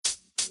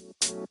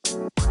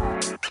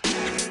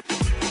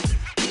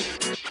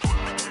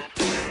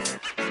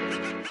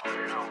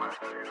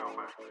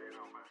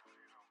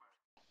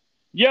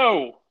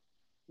Yo,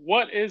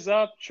 what is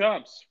up,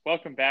 chumps?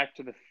 Welcome back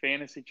to the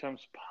Fantasy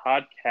Chumps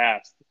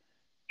podcast.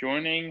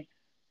 I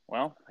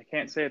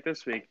can't say it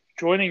this week.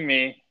 Joining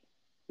me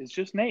is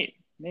just Nate.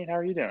 Nate, how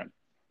are you doing?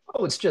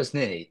 Oh, it's just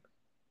Nate.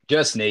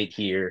 Just Nate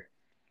here.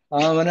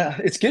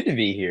 It's good to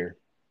be here.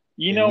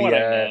 You And know we what I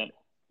meant.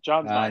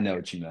 John's I not know here.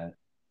 what you meant.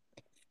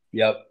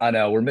 Yep, I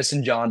know. We're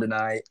missing John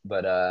tonight,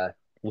 but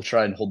we'll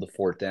try and hold the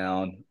fort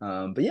down.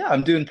 But yeah,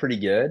 I'm doing pretty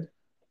good.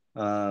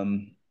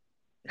 Um,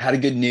 had a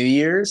good New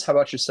Year's. How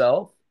about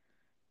yourself?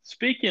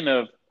 Speaking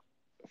of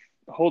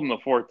holding the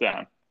fort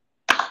down,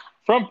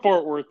 from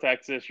Fort Worth,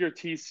 Texas, your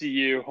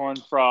TCU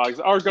Horned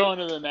Frogs are going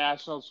to the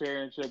national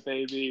championship,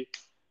 baby.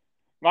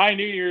 My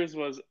New Year's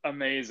was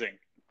amazing.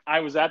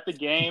 I was at the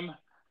game.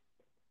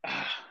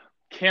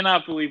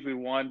 Cannot believe we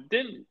won.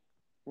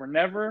 We're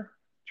never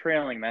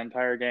trailing the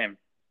entire game.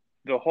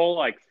 The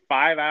whole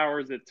 5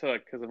 hours it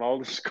took because of all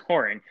the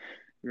scoring,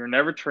 we were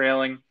never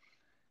trailing,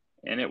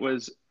 and it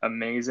was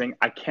amazing.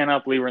 I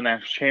cannot believe we're in the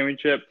national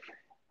championship.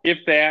 If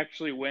they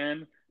actually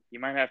win, you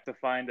might have to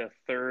find a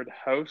third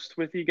host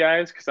with you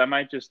guys because I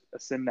might just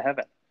ascend to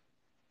heaven.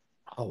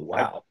 Oh I,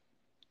 wow.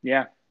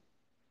 yeah,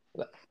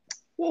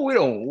 Well, we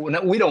don't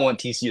want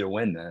TCU to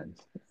win then.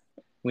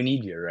 We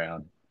need you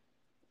around.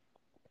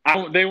 I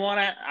want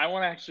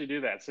to actually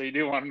do that. So you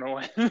do want them to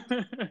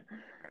win,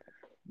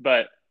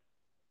 but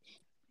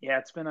yeah,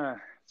 it's been a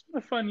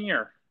fun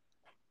year.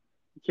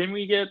 Can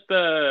we get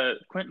the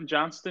Quentin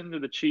Johnston to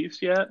the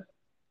Chiefs yet?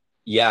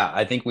 Yeah,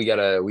 I think we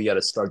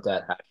gotta start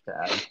that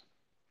hashtag.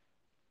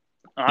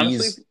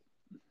 Honestly,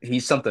 He's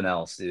he's something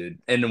else, dude.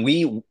 And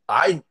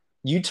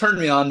you turned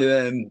me on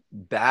to him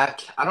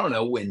back, I don't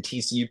know when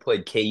TCU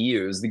played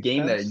KU. It was the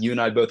game that that's you and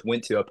I both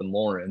went to up in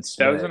Lawrence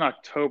that was when in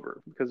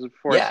October because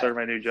before I yeah. started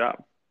my new job.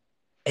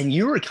 And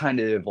you were kind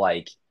of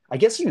like I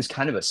guess he was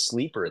kind of a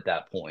sleeper at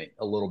that point,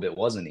 a little bit,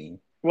 wasn't he?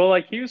 Well,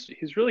 he's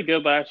really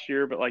good last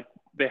year, but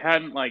they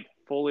hadn't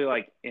fully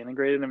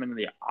integrated him into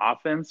the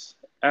offense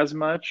as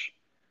much.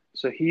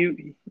 So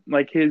he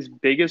his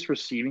biggest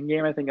receiving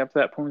game I think up to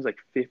that point was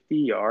 50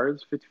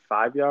 yards,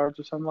 55 yards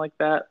or something like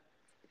that.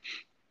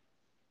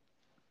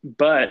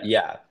 But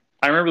Yeah.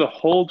 I remember the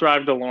whole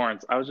drive to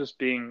Lawrence, I was just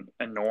being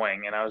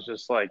annoying and I was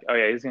just like, "Oh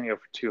yeah, he's going to go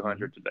for Mhm.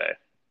 200 today."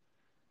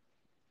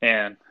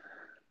 And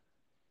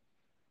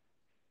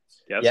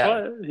guess Yeah.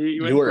 what? He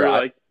You went were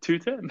for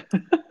 210.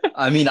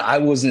 I mean, I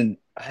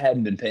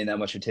hadn't been paying that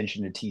much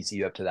attention to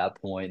TCU up to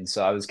that point, and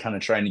so I was kind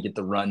of trying to get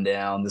the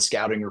rundown, the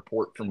scouting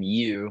report from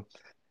you.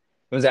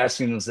 I was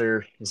asking, is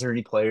there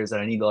any players that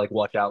I need to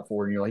watch out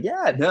for? And you're like,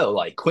 yeah, no,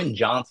 like Quentin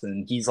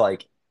Johnson, he's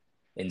like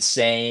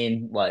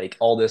insane, like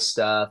all this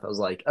stuff. I was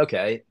like,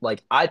 okay,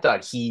 like I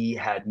thought he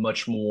had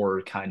much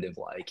more kind of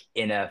like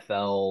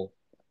NFL,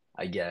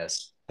 I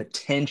guess,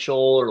 potential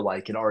or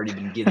like had already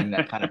been getting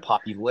that kind of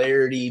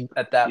popularity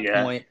at that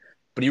Yeah. point,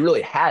 but he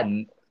really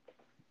hadn't.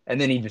 And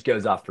then he just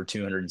goes off for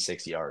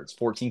 206 yards,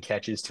 14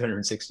 catches,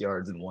 206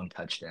 yards, and one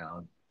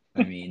touchdown.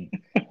 I mean,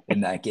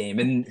 in that game.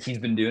 And he's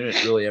been doing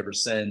it really ever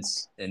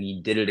since. And he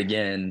did it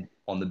again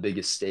on the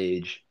biggest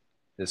stage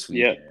this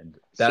Yep. weekend.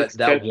 That Six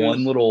that one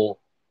catches.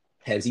 little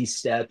hezzy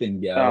step and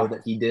go Oh,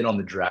 that he did on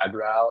the drag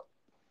route,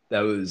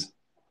 that was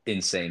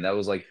insane. That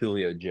was like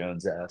Julio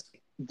Jones-esque.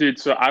 dude,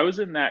 so I was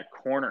in that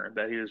corner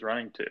that he was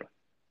running to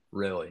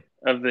Really.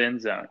 of the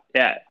end zone.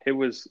 Yeah, it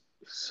was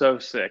so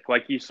sick.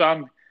 Like you saw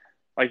him,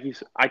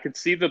 I could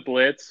see the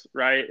blitz,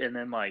 right? And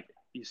then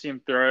you see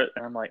him throw it,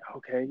 and I'm like,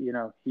 okay,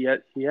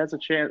 he has a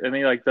chance. And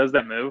he does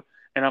that move,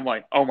 and I'm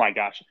like, oh my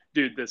gosh,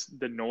 dude,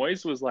 the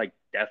noise was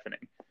deafening.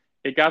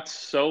 It got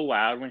so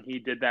loud when he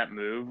did that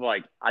move,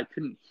 I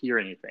couldn't hear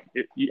anything.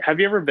 Have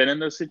you ever been in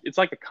those? It's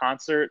like a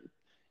concert.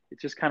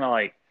 It's just kind of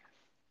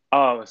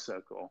oh, it was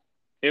so cool.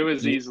 It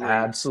was He easily.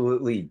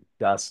 absolutely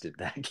dusted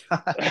that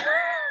guy.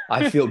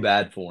 I feel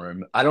bad for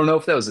him. I don't know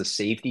if that was a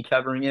safety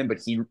covering him, but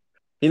he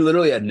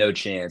literally had no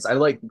chance. I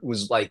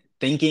was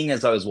thinking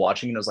as I was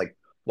watching, and I was like,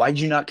 why did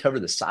you not cover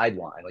the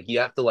sideline? Like you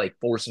have to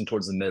force him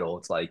towards the middle.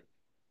 It's like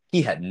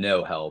he had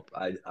no help.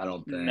 I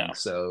don't No, think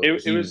so. it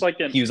He was was like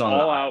an he was on an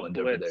all-out island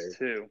over blitz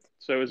there. too.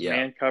 So it was Yeah.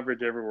 man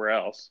coverage everywhere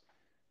else.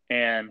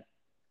 And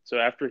so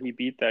after he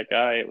beat that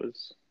guy, it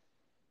was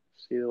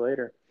see you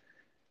later.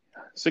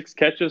 6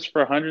 catches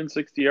for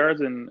 160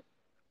 yards and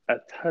a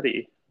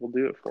tutty will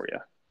do it for you.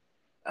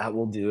 That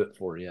will do it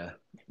for you.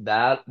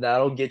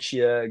 That'll get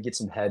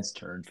some heads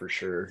turned for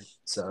sure.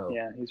 So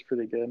Yeah, he's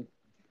pretty good.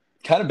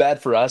 kind of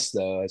bad for us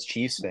though, as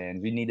Chiefs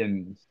fans. We need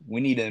him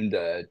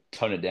to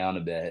tone it down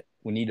a bit.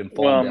 We need him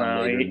falling Well, down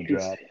no, later in the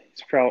draft.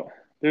 he's probably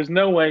there's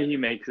no way he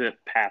makes it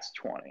past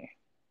 20 in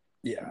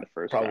Yeah, the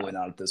first probably round.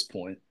 not at this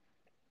point.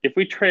 If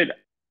we trade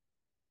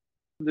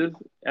this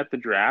at the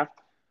draft,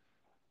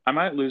 I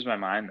might lose my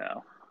mind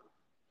though.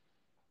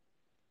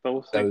 But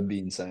we'll That see. would be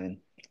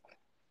insane.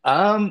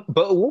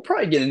 But we'll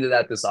probably get into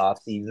that this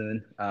off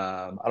season.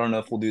 I don't know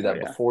if we'll do Oh that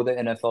yeah. before the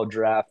NFL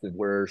draft, of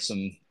where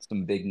some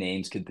big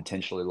names could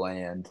potentially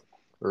land.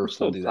 or We're if we'll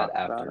still do that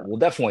talking about after. it. We'll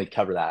definitely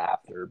cover that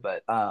after.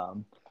 But yeah,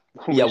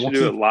 We we'll should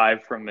do it keep.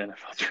 live from the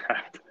NFL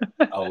draft.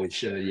 Oh, we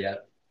should. Yeah,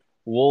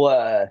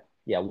 we'll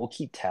yeah, we'll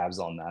keep tabs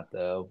on that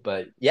though.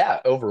 But yeah,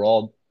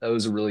 overall, that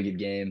was a really good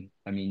game.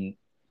 I mean,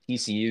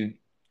 TCU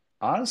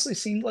honestly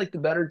seemed like the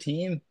better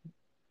team,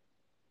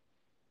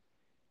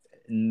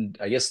 and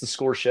I guess the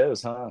score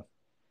shows, huh?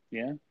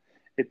 Yeah.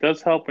 It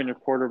does help when your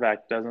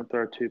quarterback doesn't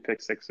throw two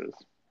pick sixes.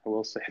 I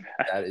will say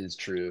that. That is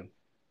true.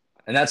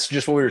 And that's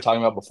just what we were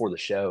talking about before the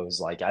show. Is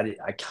like I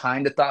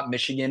kind of thought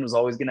Michigan was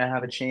always going to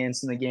have a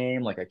chance in the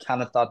game. Like I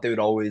kind of thought they would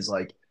always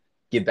like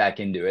get back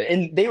into it,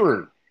 and they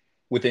were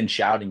within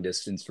shouting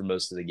distance for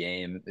most of the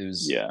game. It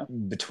was Yeah.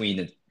 between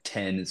a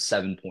 10 and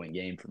 7 point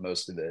game for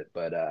most of it.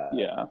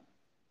 Yeah.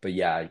 But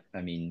yeah,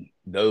 I mean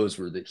those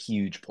were the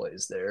huge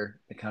plays there.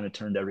 It kind of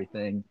turned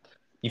everything.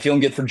 You feeling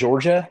good for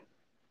Georgia?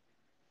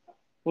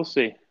 We'll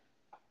see.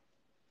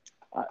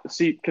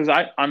 See, because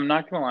I'm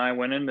not gonna lie, I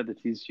went into the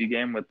TCU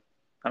game with,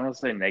 I don't want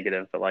to say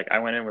negative, but like I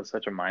went in with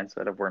such a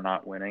mindset of we're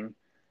not winning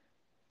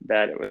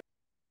that it was,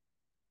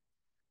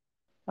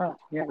 oh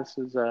yeah, this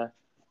is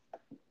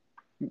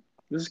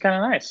kind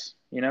of nice,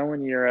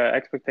 when your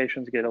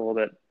expectations get a little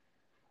bit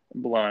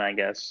blown, I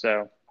guess.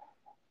 So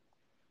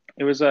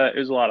it was a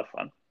lot of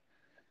fun.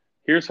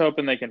 Here's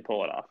hoping they can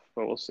pull it off,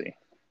 but we'll see.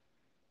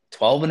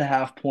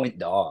 12.5 point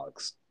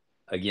dogs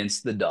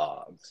against the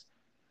dogs.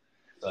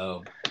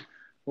 So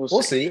We'll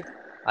we'll see. see.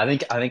 I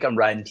think I'm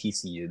riding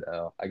TCU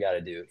though. I got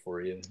to do it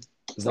for you.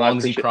 As Well, I long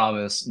as you appreciate.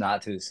 promise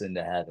not to ascend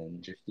to heaven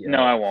just No,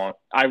 yet. I won't.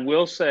 I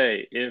will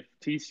say if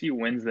TCU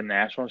wins the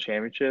national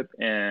championship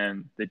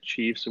and the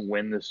Chiefs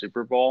win the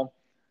Super Bowl,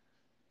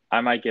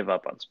 I might give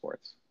up on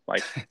sports.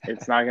 Like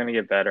it's not going to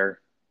get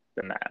better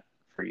than that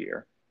for a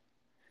year.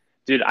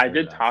 Dude, I Fair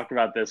did enough. talk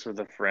about this with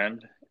a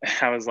friend.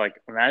 I was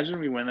like, imagine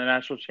we win the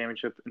national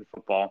championship in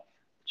football,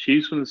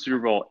 Chiefs win the Super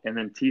Bowl, and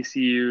then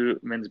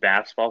TCU men's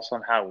basketball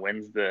somehow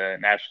wins the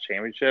national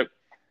championship.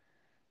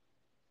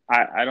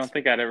 I don't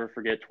think I'd ever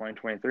forget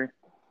 2023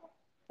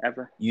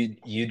 ever.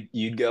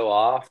 You'd go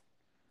off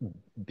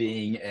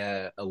being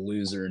a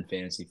loser in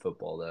fantasy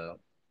football though.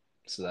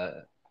 So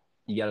that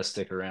you got to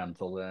stick around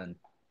until then.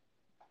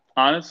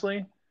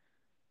 Honestly,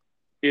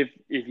 if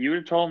you would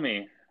have told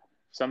me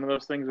some of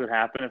those things would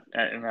happen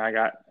and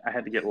I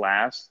had to get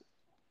last,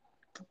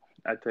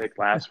 I'd take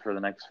last for the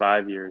next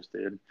 5 years,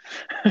 dude.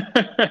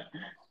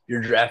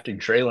 You're drafting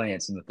Trey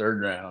Lance in the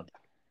third round.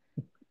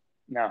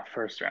 No,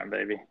 first round,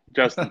 baby.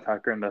 Justin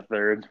Tucker in the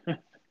third. There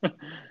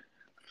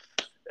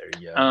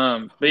you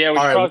go. But yeah, we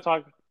All should right. probably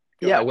talk.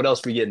 Go Yeah. ahead. What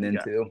else we getting You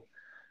got. into?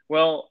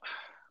 Well,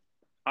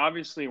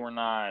 obviously we're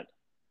not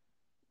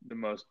the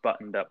most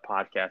buttoned up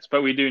podcast,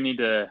 but we do need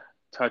to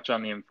touch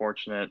on the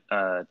unfortunate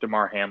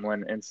Damar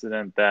Hamlin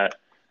incident that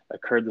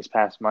occurred this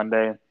past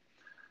Monday.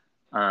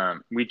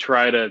 We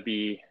try to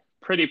be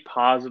pretty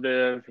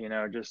positive,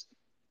 just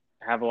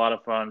have a lot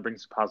of fun, bring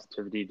some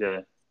positivity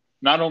to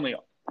not only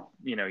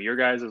your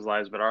guys'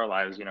 lives but our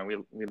lives. We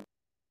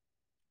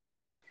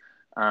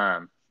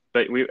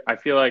but I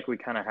feel like we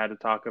kind of had to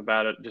talk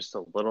about it just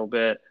a little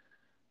bit.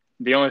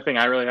 The only thing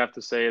I really have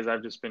to say is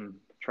I've just been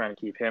trying to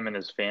keep him and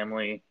his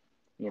family,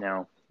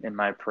 in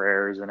my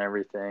prayers and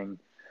everything.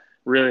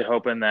 Really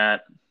hoping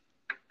that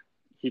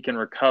he can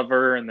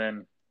recover and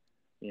then,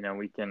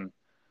 we can,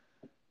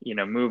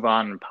 move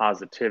on in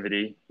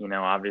positivity,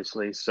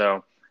 obviously.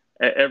 So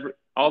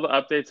all the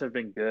updates have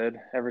been good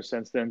ever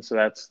since then. So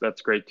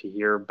that's great to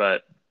hear.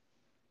 But,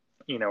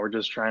 we're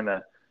just trying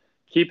to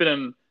keep it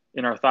in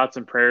our thoughts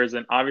and prayers.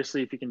 And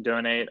obviously, if you can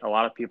donate, a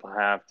lot of people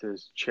have to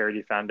his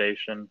charity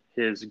foundation.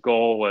 His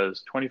goal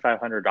was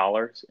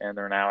 $2,500, and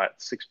they're now at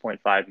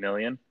 6.5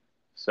 million.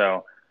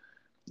 So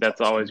that's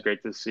Awesome. always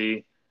great to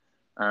see.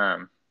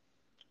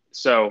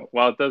 So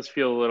while it does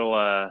feel a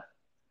little,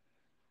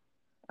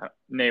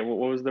 Nate, what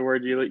was the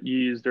word you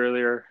used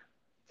earlier?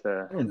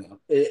 To I don't know.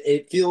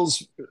 It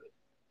feels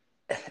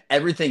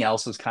everything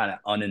else is kind of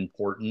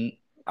unimportant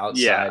yeah,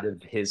 outside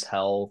of his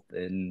health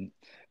and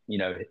you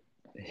know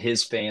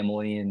his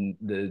family and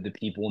the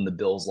people in the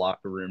Bills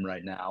locker room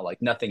right now.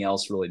 Like nothing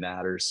else really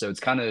matters. So it's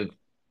kind of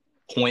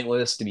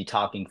pointless to be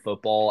talking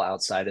football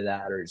outside of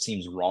that, or it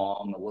seems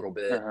wrong a little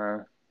bit uh-huh.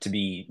 to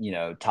be,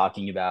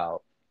 talking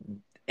about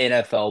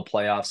NFL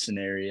playoff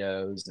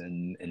scenarios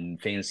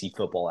and fantasy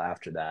football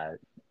after that.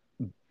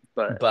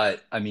 But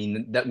But I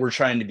mean that we're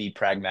trying to be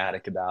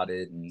pragmatic about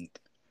it and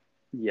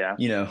yeah,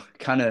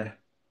 kind of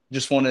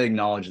just want to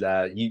acknowledge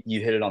that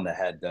you hit it on the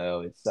head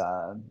though. It's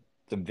a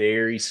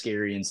very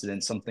scary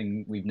incident,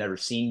 something we've never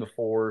seen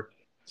before,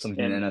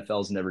 something the and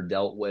NFL's never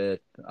dealt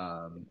with.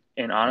 and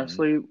And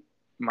honestly,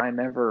 might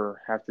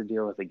never have to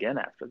deal with again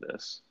after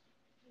this.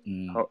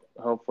 mm,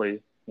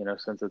 Hopefully,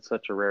 since it's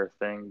such a rare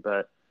thing.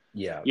 But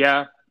yeah,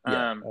 yeah,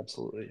 yeah,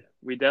 absolutely.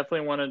 we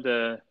definitely wanted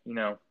to,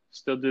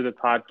 still do the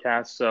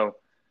podcast. So,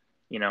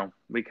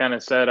 we kind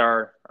of said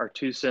our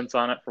 2 cents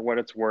on it for what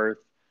it's worth.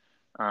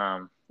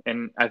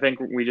 And I think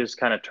we just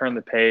kind of turned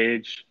the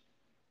page,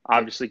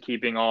 obviously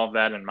keeping all of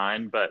that in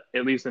mind, but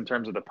at least in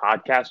terms of the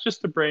podcast,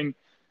 just to bring,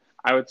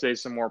 I would say,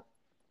 some more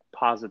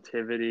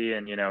positivity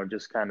and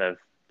just kind of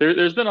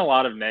there's been a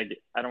lot of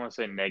I don't want to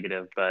say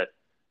negative, but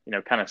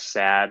kind of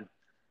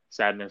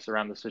sadness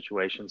around the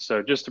situation.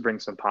 So just to bring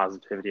some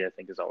positivity, I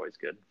think is always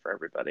good for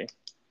everybody.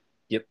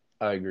 Yep,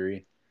 I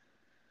agree.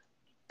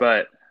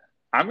 But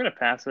I'm going to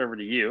pass it over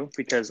to you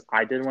because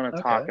I did want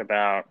to talk Okay.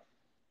 about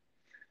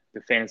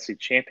the fantasy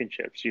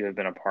championships you have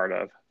been a part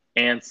of.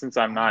 And since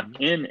I'm not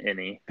in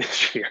any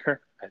this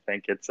year, I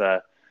think it's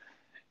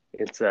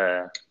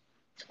a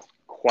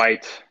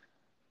quite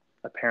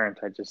apparent.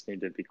 I just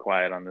need to be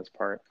quiet on this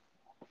part.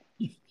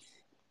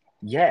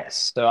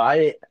 Yes. So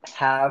I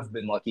have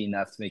been lucky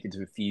enough to make it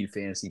to a few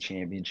fantasy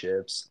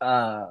championships.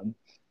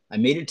 I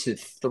made it to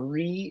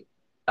three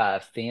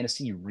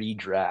fantasy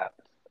redraft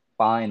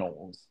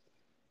finals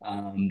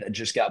that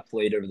just got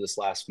played over this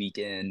last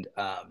weekend.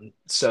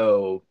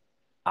 So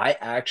I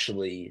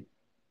actually,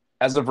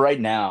 as of right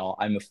now,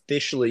 I'm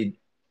officially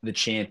the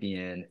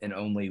champion in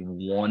only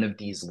one of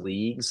these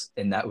leagues,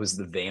 and that was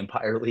the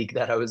Vampire League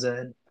that I was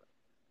in,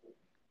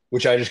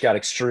 which I just got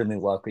extremely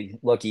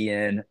lucky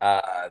in.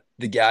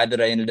 The guy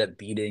that I ended up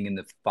beating in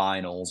the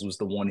finals was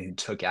the one who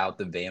took out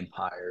the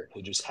vampire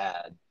who just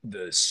had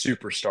the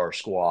superstar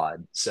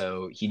squad.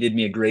 So he did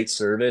me a great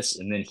service,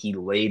 and then he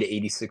laid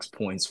 86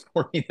 points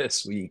for me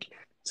this week.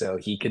 So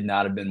he could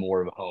not have been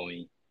more of a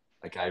homie.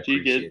 Like I Do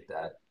you get appreciate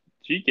that.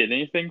 do you get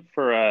anything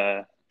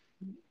for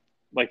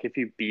like if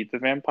you beat the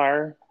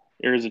vampire,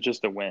 or is it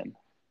just a win?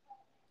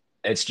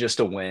 It's just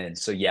a win.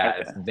 So yeah,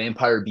 if Okay. the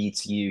vampire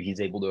beats you, he's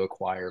able to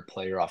acquire a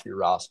player off your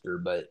roster.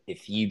 But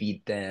if you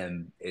beat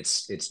them,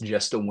 it's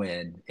just a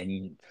win.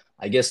 And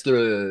I guess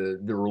the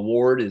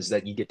reward is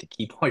that you get to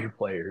keep all your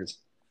players.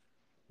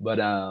 But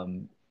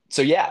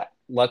so yeah,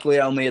 luckily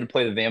I only had to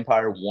play the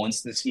vampire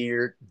once this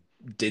year.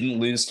 Didn't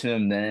lose to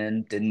him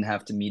then, didn't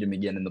have to meet him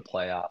again in the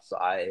playoffs.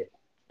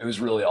 It was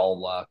really all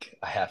luck,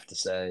 I have to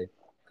say.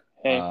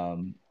 Hey,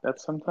 Um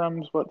that's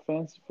sometimes what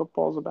fantasy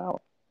football is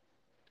about.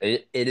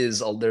 it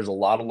is there's a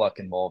lot of luck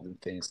involved in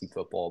fantasy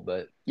football,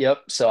 but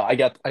yep. So I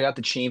got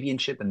the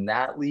championship in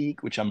that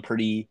league, which I'm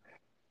pretty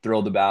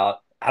thrilled about.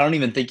 I don't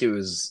even think it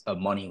was a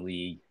money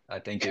league. I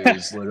think it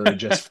was literally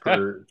just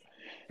for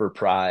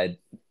pride.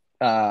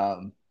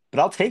 But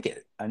I'll take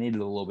it. I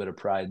needed a little bit of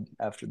pride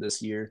after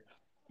this year.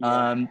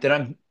 Yeah.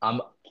 Then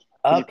I'm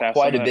Can you up pass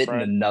quite some a of that, bit in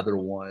Brad? another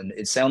one.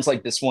 It sounds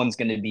like this one's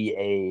going to be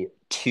a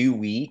 2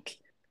 week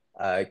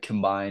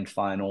combined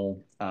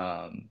final.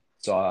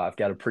 So I've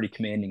got a pretty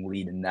commanding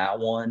lead in that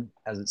one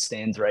as it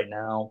stands right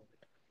now.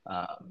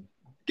 Um,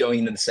 Going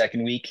into the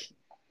second week,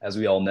 as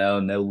we all know,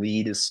 no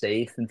lead is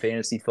safe in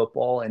fantasy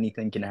football.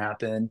 Anything can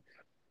happen.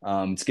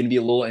 It's going to be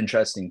a little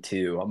interesting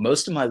too.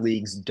 Most of my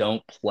leagues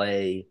don't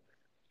play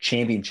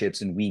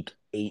championships in week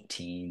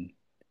 18.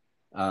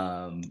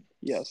 Um,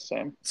 Yes,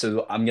 same.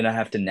 so I'm going to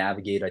have to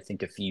navigate, I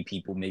think, a few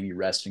people maybe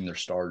resting their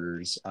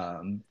starters.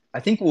 I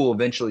think we'll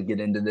eventually get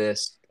into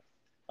this.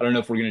 I don't know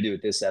if we're going to do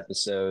it this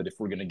episode, if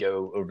we're going to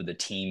go over the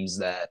teams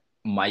that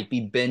might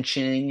be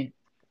benching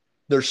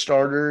their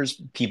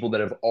starters, people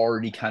that have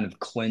already kind of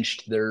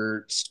clinched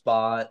their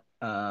spot,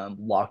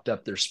 locked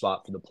up their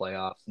spot for the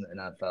playoffs in the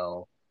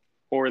NFL.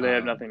 Or they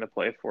have Um, nothing to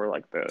play for,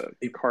 like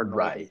the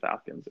Cardinals and right,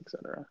 Falcons,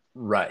 etc.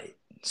 right.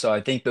 So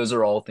I think those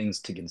are all things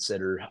to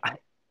consider.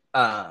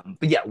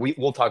 But yeah,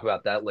 we'll talk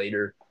about that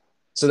later.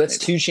 So that's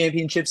Maybe. two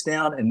championships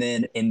down, and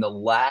then in the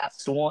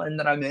last one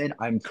that I'm in,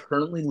 I'm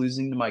currently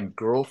losing to my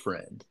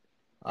girlfriend.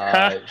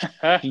 Uh,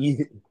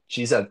 she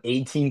she's at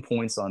 18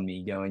 points on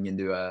me going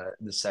into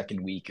the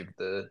second week of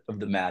the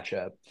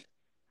matchup.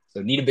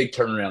 So need a big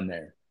turnaround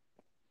there.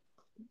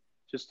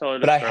 Just tell her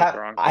to But start the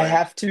wrong I player.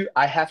 have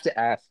to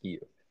ask you,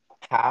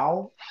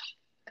 how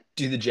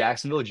do the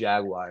Jacksonville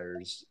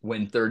Jaguars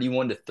win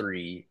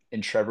 31-3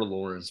 and Trevor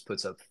Lawrence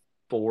puts up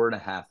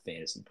 4.5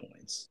 fantasy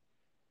points?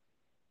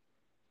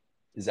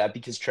 Is that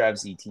because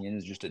Travis Etienne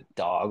is just a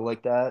dog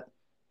like that?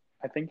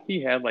 I think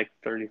he had like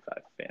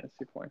 35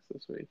 fantasy points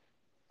this week.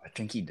 I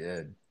think he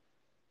did.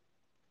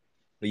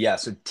 But yeah,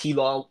 so T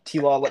Law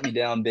let me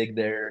down big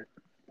there.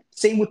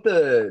 Same with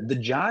the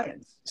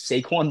Giants.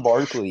 Saquon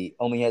Barkley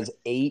only has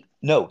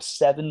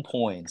 7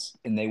 points,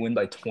 and they win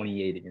by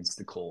 28 against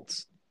the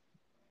Colts.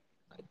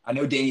 I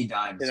know Danny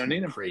They Dimes don't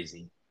need went him.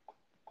 crazy.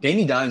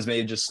 Danny Dimes may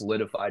have just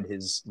solidified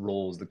his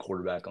role as the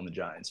quarterback on the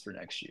Giants for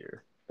next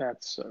year,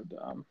 That's so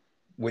dumb.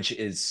 which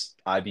is,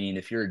 I mean,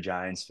 if you're a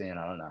Giants fan,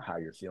 I don't know how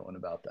you're feeling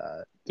about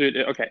that. Dude,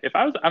 okay. If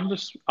I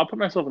was I'll put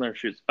myself in their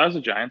shoes. If I was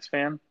a Giants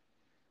fan,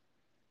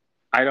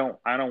 I don't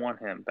want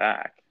him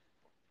back.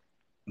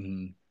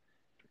 Mhm.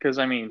 Because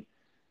I mean,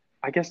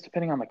 I guess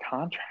depending on the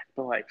contract,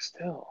 but like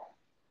still,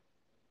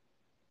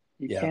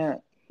 you Yeah,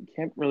 can't you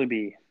can't really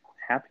be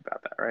happy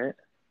about that, right?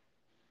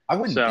 I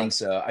wouldn't So think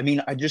so. I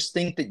mean, I just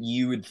think that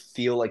you would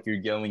feel like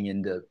you're going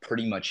into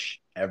pretty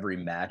much every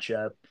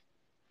matchup.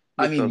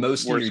 I with mean, the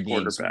most of your worst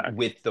games quarterback.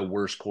 with the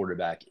worst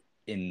quarterback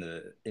in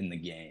the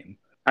game.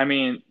 I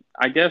mean,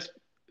 I guess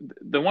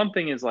the one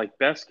thing is like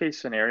best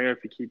case scenario,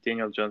 if you keep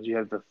Daniel Jones, you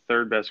have the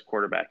third best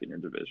quarterback in your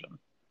division.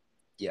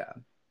 Yeah.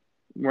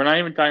 We're not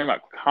even talking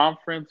about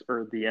conference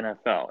or the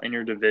NFL in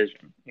your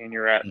division, and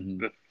you're at Hmm.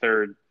 the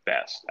third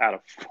best out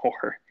of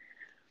four.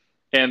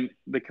 And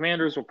the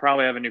Commanders will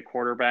probably have a new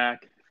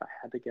quarterback, if I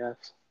had to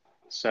guess.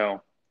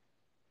 So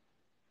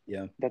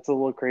Yeah, that's a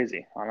little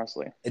crazy,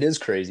 honestly. it is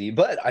crazy.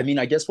 But I mean,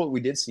 I guess what we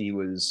did see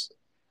was,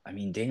 I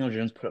mean, Daniel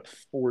Jones put up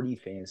 40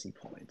 fantasy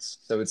points.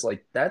 So it's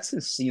like that's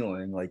his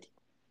ceiling. Like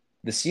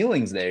the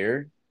ceiling's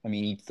there. I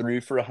mean, he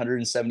threw for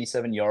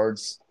 177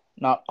 yards.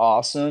 Not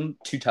awesome.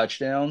 2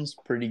 touchdowns,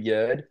 pretty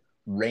good.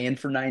 Ran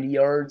for 90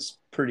 yards,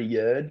 pretty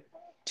good.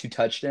 2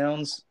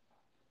 touchdowns.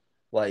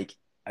 Like,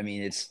 I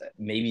mean,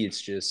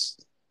 it's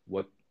just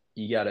what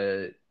you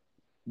gotta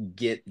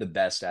get the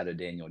best out of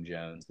Daniel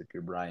Jones if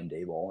you're Brian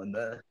Daboll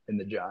in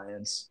the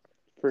Giants.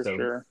 For So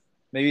sure.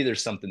 maybe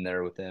there's something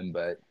there with him,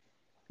 but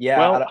yeah,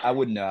 Well, I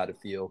wouldn't know how to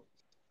feel.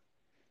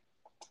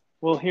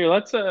 here,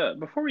 let's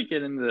before we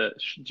get into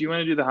do you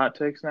want to do the hot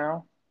takes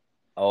now?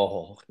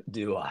 Oh,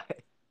 do I?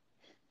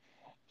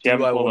 Do you have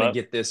Do them I pulled want to up?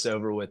 get this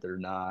over with or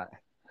not?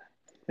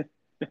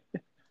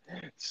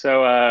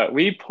 So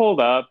we pulled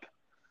up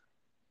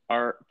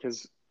our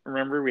because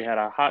remember we had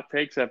a hot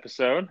takes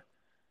episode.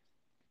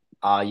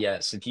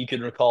 Yes. If you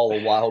can recall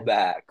a while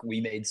back,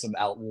 we made some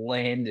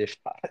outlandish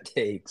hot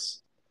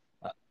takes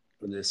uh,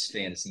 for this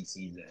fantasy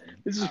season.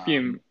 This is a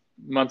few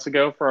months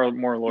ago for our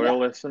more Yeah, loyal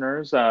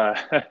listeners.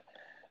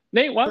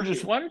 Nate, we're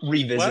just why don't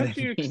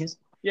revisiting you these.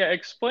 yeah,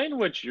 explain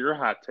what your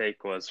hot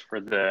take was for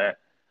the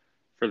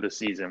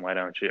season? Why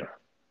don't you?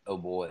 Oh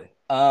boy.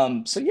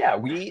 So yeah,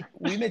 we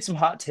made some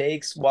hot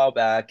takes a while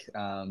back.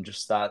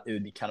 Just thought it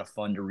would be kind of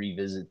fun to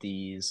revisit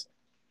these.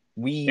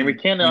 And We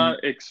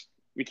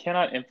we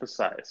cannot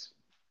emphasize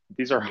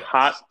these are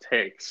hot yes.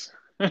 takes.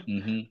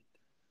 Hmm.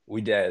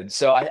 We did.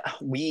 So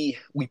we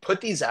put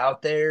these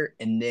out there,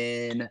 and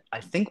then I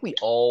think we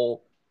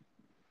all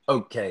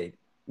okay,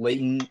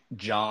 Leighton,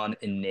 John,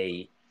 and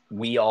Nate,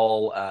 we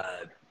all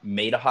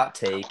made a hot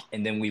take,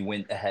 and then we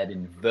went ahead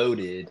and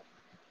voted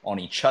on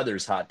each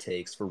other's hot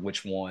takes for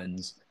which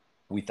ones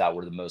we thought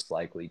were the most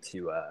likely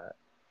to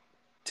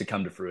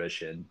come to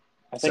fruition.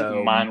 I think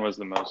So mine was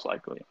the most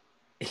likely.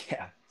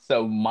 yeah.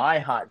 So my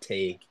hot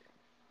take,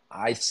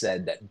 I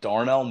said that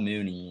Darnell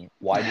Mooney,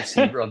 wide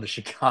receiver on the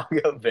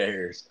Chicago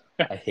Bears.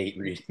 I hate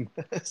reading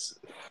this.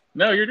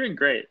 No, you're doing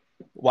great.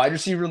 Wide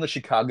receiver on the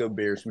Chicago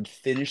Bears would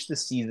finish the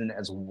season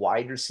as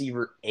wide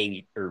receiver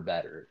 8 or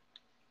better.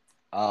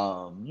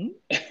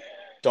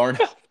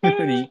 Darnell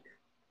Mooney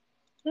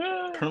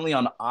currently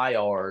on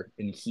IR,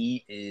 and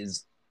he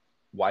is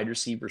wide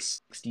receiver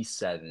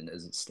 67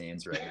 as it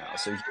stands right now.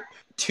 So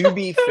to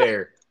be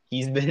fair,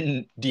 he's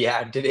been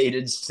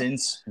deactivated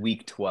since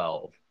week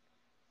 12.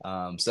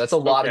 So that's a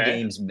lot of Okay.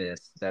 games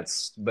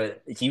missed.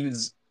 But he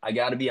was, I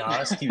got to be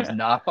honest, he was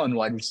not on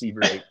wide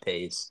receiver 8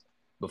 pace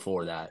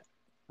before that.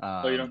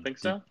 Oh, you don't think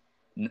so?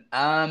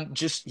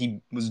 Just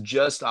he was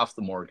just off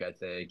the mark, I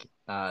think.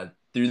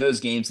 Through those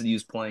games that he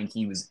was playing,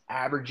 he was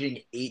averaging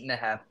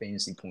 8.5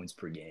 fantasy points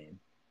per game.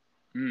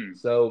 Hmm.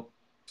 So,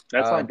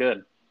 That's uh, not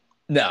good.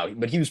 no,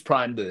 but he was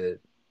primed to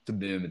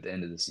boom at the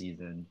end of the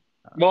season.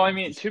 Well, I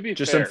mean, to be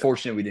Just fair,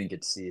 unfortunate we didn't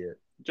get to see it.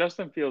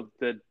 Justin Fields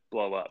did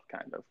blow up,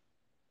 kind of.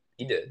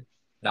 He did,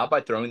 not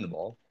by throwing the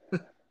ball.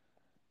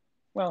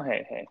 Well,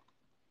 hey.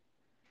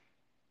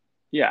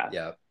 Yeah.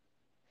 Yeah.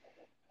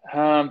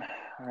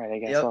 All right, I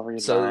guess I'll Yep.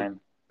 read So mine.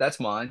 that's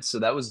mine. So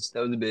that was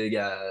a big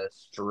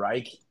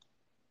strike.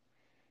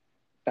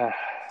 Uh,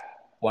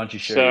 Why don't you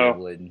share yours, so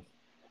Layden?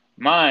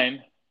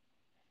 mine,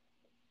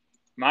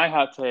 my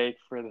hot take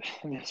for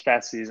this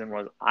past season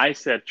was I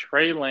said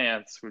Trey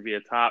Lance would be a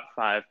top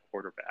five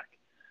quarterback.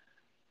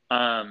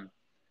 Um,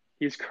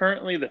 he's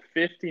currently the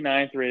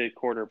 59th rated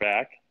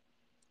quarterback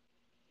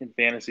in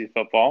fantasy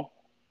football.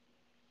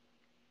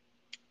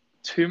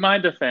 To my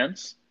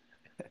defense,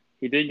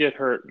 he did get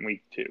hurt in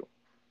week two.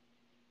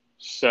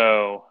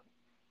 So,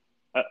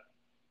 uh,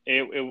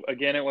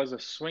 again, it was a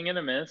swing and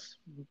a miss,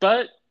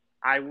 but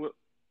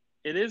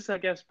it is, I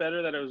guess,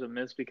 better that it was a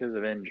miss because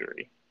of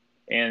injury.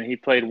 And he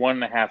played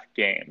 1.5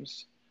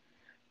 games.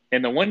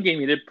 And the one game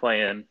he did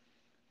play in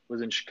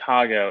was in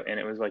Chicago, and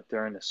it was like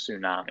during the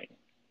tsunami.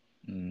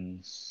 Mm.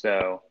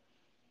 So,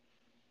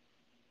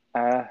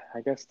 I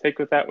guess take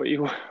with that what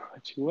you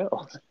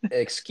will.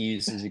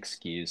 Excuses.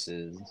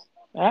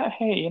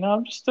 Hey,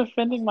 I'm just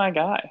defending my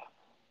guy.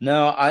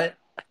 No,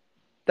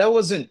 that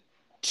wasn't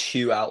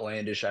too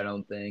outlandish, I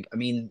don't think. I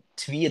mean,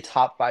 to be a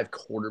top 5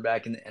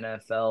 quarterback in the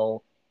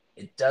NFL,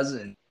 it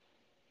doesn't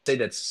say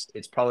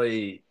it's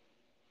probably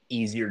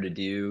easier to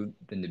do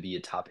than to be a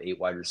top 8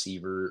 wide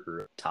receiver or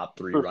a top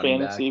 3 For running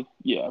back fantasy,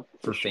 yeah,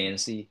 for sure.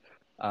 fantasy.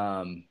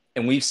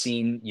 And we've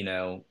seen,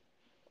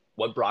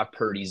 what Brock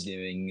Purdy's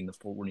doing in the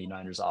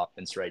 49ers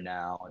offense right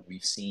now. And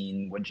we've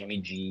seen what Jimmy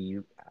G,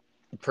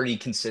 pretty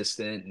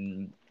consistent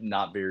and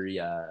not very,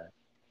 I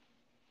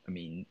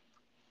mean,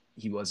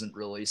 he wasn't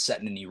really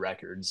setting any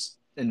records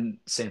in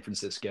San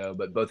Francisco,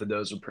 but both of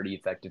those are pretty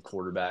effective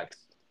quarterbacks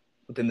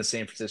within the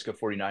San Francisco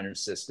 49ers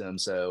system.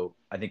 So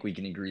I think we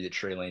can agree that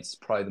Trey Lance is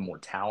probably the more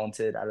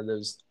talented out of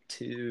those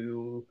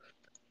two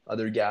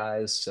other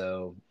guys.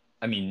 So,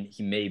 I mean,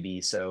 he may be.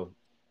 So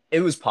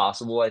it was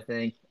possible, I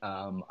think.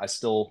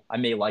 I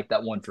may like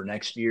that one for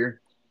next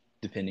year,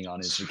 depending on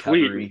his Sweet.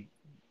 recovery.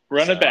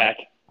 Run it So back.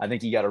 I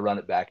think you got to run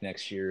it back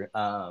next year.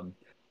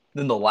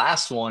 Then the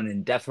last one,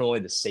 and definitely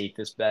the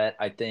safest bet,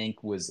 I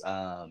think, was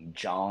Was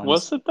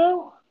John's. it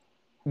though?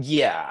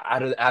 Yeah,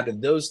 out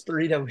of those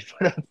three that we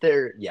put up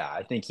there, yeah,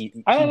 I think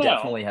I he don't know.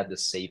 definitely had the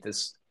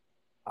safest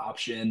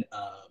option.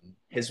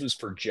 His was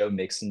for Joe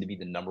Mixon to be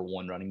the number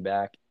one running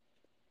back.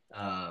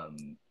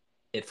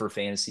 It for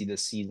fantasy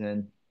this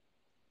season.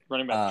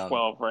 Running back Um,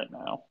 12 right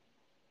now.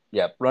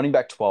 yeah, running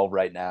back 12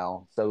 right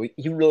now. So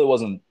he really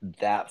wasn't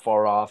that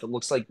far off. It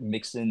looks like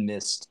Mixon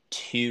missed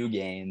 2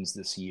 games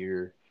this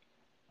year,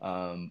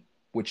 um,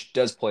 which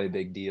does play a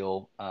big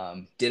deal.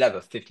 Did have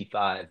a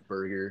 55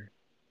 burger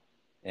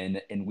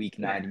in week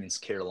 9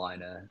 against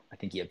Carolina. I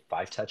think he had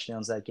 5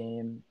 touchdowns that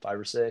game, 5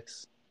 or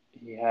 6.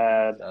 He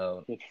had,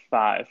 So he had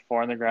five,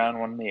 four on the ground,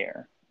 one in the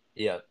air.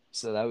 yeah,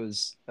 so that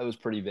was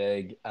pretty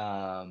big.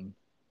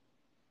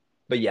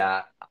 But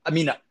yeah, I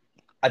mean,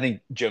 I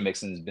think Joe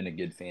Mixon has been a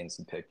good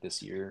fantasy pick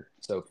this year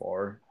so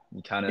far.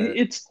 You kind of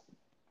It's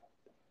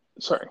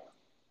sorry.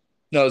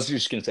 No, I was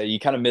just gonna say you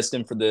kind of missed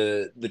him for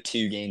the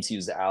 2 games he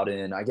was out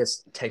in. I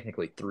guess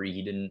technically 3.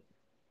 He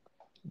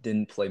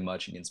didn't play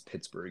much against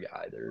Pittsburgh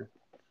either.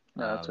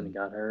 No, that's when he Um,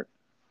 got hurt.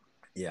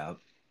 yeah,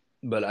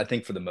 but I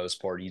think for the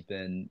most part he's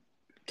been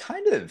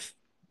kind of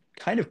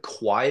kind of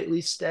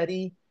quietly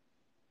steady.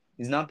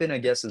 He's not been, I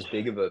guess, as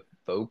big of a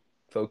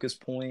focus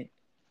point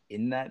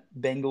in that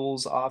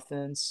Bengals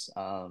offense.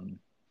 The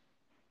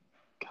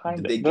Kind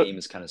of. big game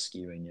is kind of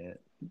skewing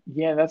it.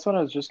 Yeah, that's what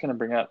I was just gonna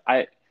bring up.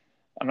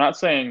 I'm not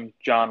saying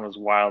John was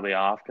wildly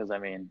off because I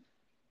mean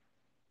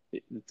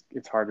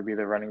it's hard to be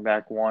the running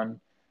back one.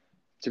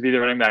 To be the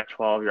running back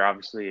 12, you're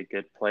obviously a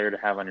good player to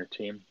have on your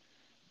team.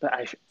 But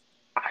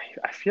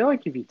I feel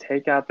like if you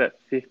take out that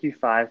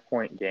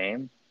 55-point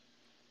game,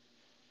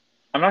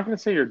 I'm not going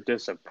to say you're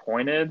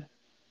disappointed,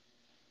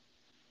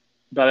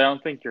 but I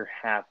don't think you're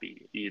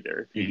happy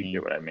either, if you Hmm.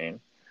 get what I mean.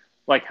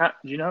 Like, do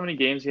you know how many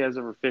games he has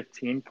over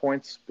 15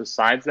 points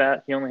besides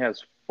that? He only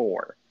has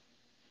Yeah.4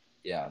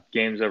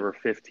 games over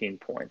 15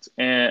 points.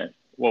 And,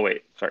 well,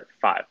 wait, sorry,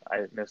 5.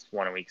 I missed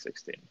one in week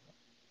 16.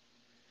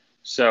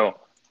 So,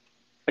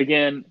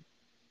 again,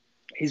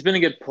 he's been a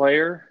good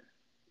player,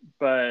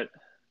 but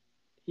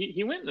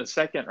he went in the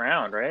second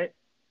round, right?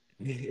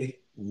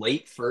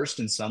 Late first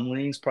in some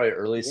leagues, probably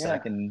early Yeah.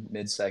 second,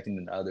 mid second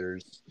in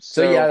others.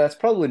 So yeah, So that's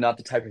probably not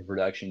the type of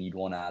production you'd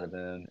want out of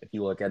him if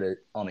you look at it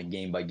on a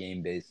game by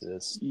game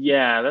basis.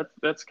 yeah,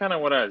 that's kind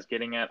of what I was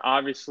getting at.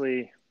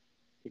 Obviously,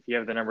 if you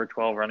have the number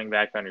 12 running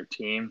back on your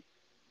team,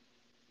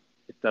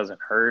 it doesn't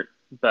hurt.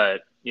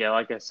 But yeah,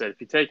 like I said, if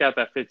you take out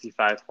that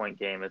 55-point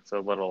game, it's a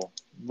little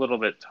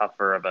bit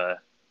tougher of a,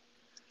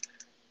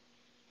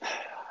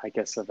 I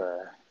guess, of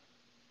a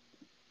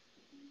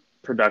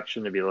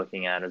production to be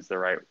looking at is the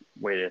right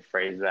way to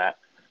phrase that.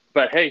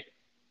 But hey,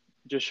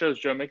 just shows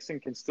Joe Mixon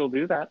can still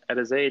do that at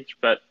his age.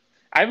 But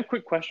I have a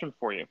quick question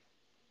for you.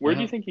 Where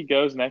do you Uh-huh. think he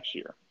goes next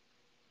year?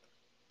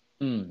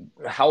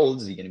 How old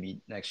is he going to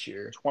be next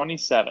year?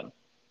 27.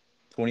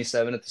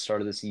 27 at the start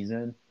of the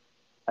season.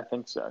 I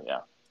think so, yeah.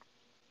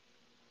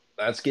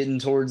 That's getting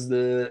towards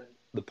the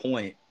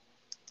point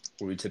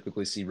where we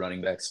typically see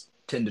running backs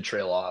tend to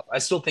trail off. I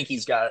still think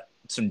he's got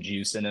some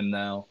juice in him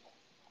though.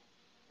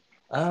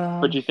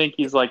 But do Um, you think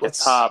he's like a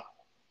let's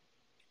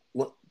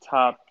let,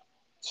 top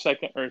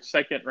second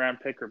round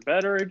pick or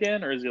better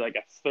again, or is he like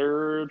a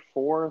third,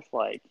 fourth?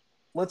 Like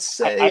let's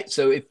I say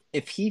so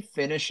if he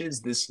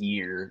finishes this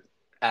year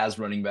as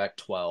running back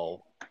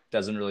 12,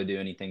 doesn't really do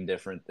anything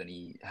different than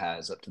he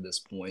has up to this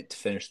point to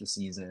finish the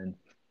season.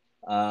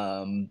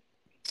 Um,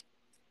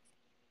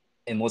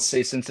 and let's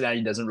say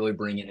Cincinnati doesn't really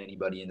bring in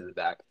anybody into the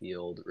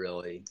backfield,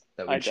 really,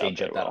 that I would doubt change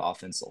they up that will.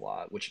 offense a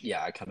lot, which,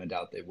 yeah, I kind of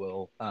doubt they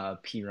will.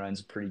 P.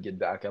 Ryan's a pretty good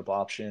backup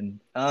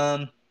option.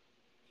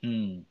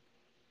 Hmm.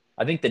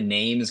 I think the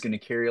name is going to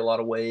carry a lot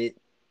of weight.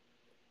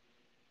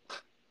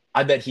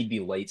 I bet he'd be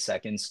late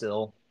second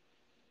still,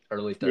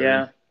 early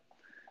Yeah, third.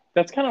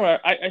 that's kind of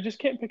what I just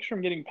can't picture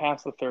him getting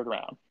past the third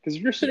round. Because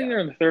if you're sitting Yeah. there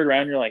in the third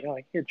round, you're like, oh,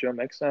 I can get Joe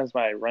Mixon as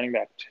my running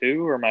back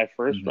 2 or my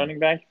first Hmm. running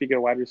back if you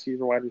go wide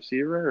receiver,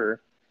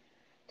 or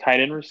tight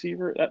end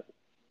receiver.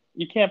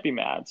 You can't be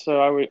mad.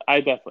 So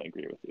I definitely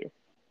agree with you.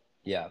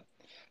 Yeah.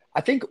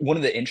 I think one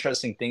of the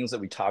interesting things that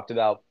we talked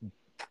about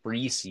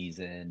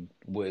preseason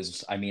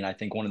was, I mean, I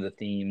think one of the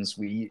themes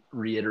we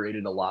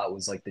reiterated a lot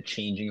was like the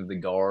changing of the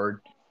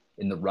guard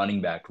in the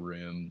running back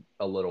room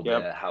a little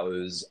Yep. bit, how it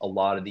was a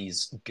lot of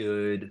these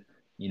good,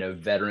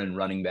 veteran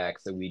running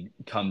backs that we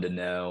come to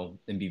know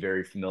and be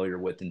very familiar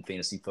with in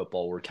fantasy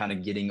football were kind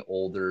of getting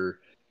older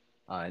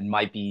and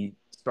might be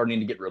starting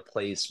to get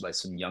replaced by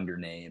some younger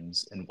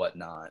names and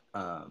whatnot.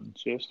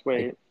 Just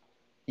I wait.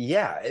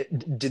 yeah,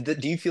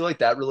 do you feel like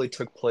that really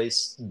took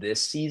place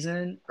this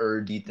season, or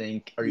are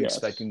you Yes.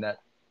 expecting that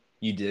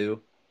you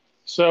do?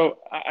 So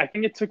I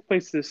think it took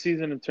place this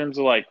season in terms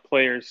of like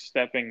players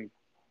stepping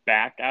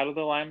back out of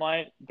the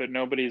limelight, but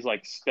nobody's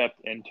like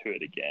stepped into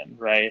it again,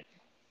 right?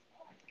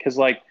 Because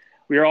like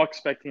we are all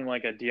expecting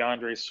like a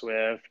DeAndre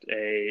Swift,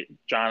 a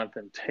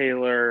Jonathan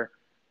Taylor,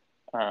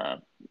 uh,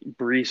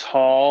 Brees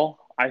Hall.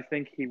 I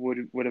think he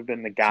would have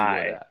been the He would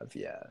guy have,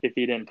 yeah. if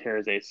he didn't tear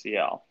his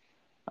ACL.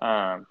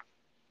 Um,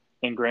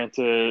 and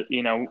granted,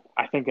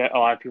 I think that a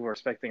lot of people are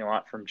expecting a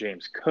lot from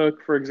James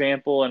Cook, for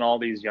example, and all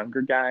these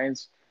younger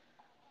guys.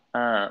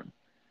 Um,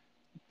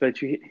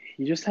 but you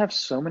just have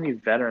so many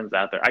veterans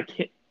out there. I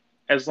can't.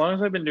 As long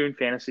as I've been doing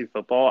fantasy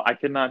football, I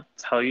could not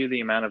tell you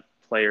the amount of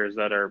players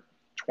that are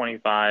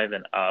 25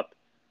 and up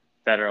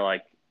that are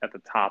like at the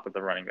top of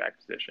the running back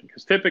position.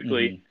 Because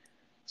typically, Hmm.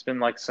 it's been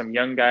like some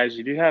young guys.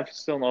 You do have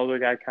still an older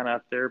guy kind of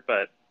up there,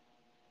 but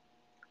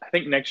I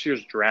think next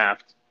year's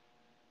draft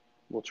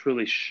will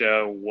truly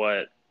show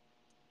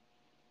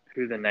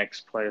who the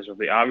next players will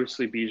be.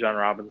 Obviously, Bijan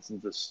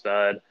Robinson's a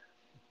stud.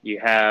 You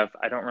have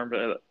I don't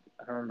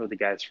remember the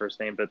guy's first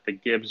name, but the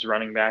Gibbs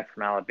running back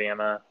from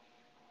Alabama.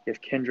 You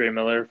have Kendre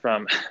Miller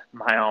from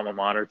my alma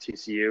mater,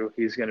 TCU.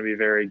 He's going to be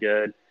very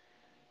good.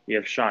 You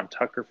have Sean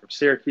Tucker from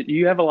Syracuse.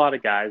 You have a lot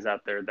of guys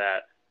out there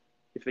that,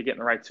 if they get in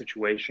the right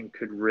situation,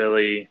 could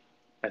really,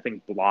 I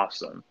think,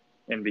 blossom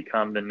and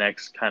become the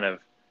next kind of,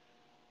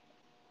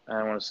 I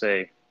don't want to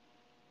say,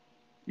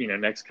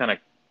 next kind of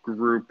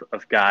group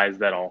of guys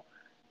that'll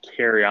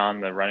carry on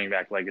the running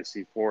back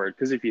legacy forward.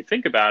 Because if you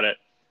think about it,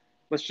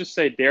 let's just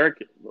say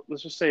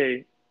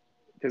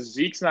because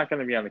Zeke's not going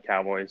to be on the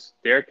Cowboys,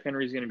 Derrick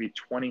Henry's going to be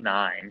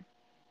 29,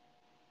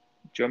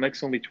 Joe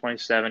Mixon will be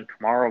 27,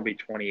 Kamara will be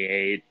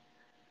 28,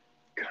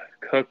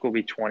 Cook will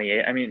be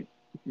 28. I mean,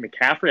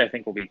 McCaffrey I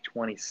think will be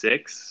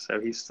 26, so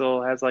he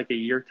still has like a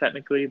year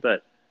technically,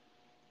 but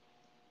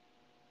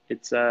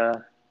it's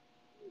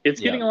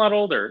getting Yeah. a lot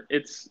older.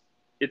 It's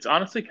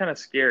honestly kind of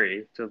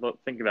scary to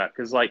think about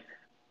because like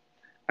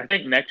I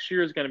think next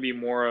year is going to be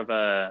more of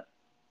a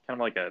kind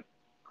of like a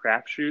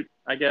crapshoot,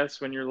 I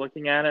guess, when you're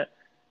looking at it.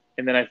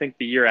 And then I think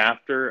the year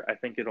after, I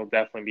think it'll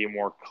definitely be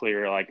more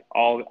clear.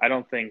 I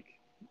don't think,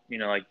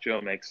 like Joe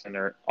Mixon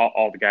or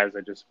all the guys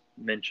I just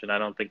mentioned, I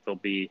don't think they'll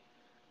be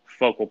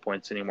focal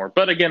points anymore.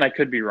 But again, I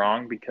could be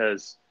wrong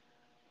because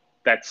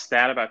that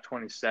stat about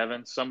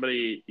 27,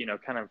 somebody,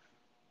 kind of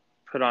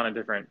put on a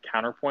different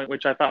counterpoint,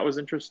 which I thought was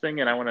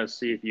interesting. And I want to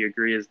see if you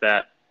agree is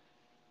that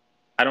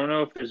I don't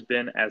know if there's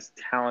been as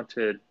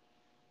talented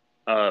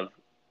of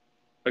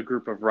a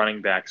group of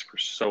running backs for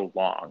so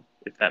long,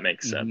 if that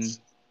makes Hmm.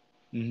 sense.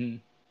 Hmm.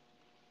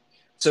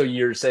 So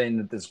you're saying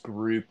that this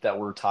group that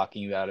we're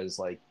talking about is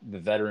like the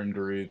veteran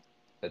group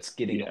that's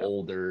getting Yeah.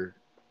 older.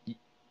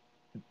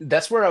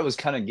 That's where I was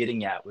kind of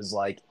getting at was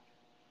like,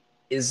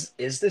 is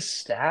this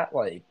stat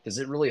like, does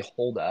it really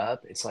hold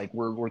up? It's like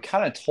we're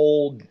kind of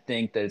told to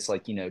think that it's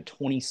like,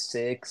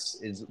 26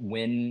 is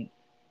when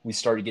we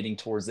start getting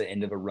towards the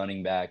end of a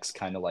running back's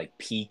kind of like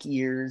peak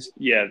years.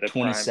 Yeah, the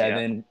prime. Yeah.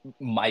 27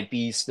 might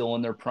be still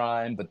in their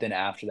prime, but then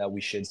after that we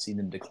should see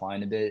them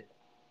decline a bit.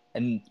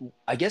 And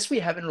I guess we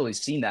haven't really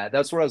seen that.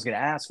 That's what I was going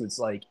to ask. Was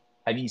like,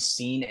 have you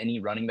seen any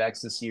running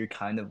backs this year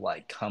kind of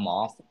like come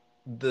off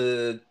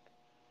the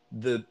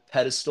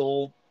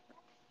pedestal?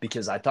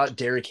 Because I thought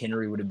Derrick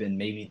Henry would have been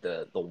maybe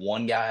the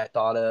one guy I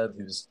thought of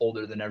who's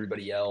older than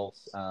everybody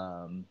else.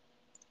 And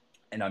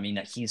I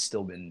mean, he's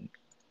still been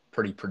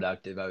pretty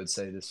productive, I would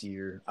say, this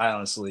year. I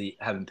honestly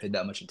haven't paid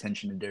that much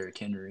attention to Derrick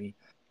Henry.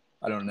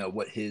 I don't know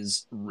what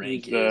his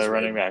rank He's the is right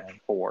running back now.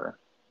 4.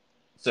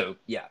 So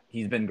yeah,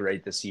 he's been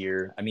great this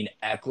year. I mean,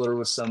 Eckler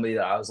was somebody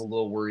that I was a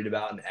little worried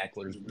about, and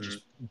Eckler's Mm-hmm. just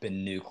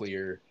been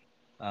nuclear.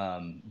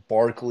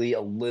 Barkley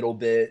a little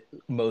bit,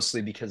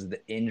 mostly because of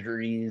the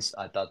injuries.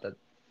 I thought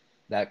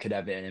that could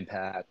have an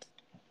impact.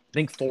 I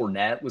think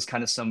Fournette was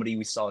kind of somebody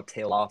we saw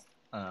tail off.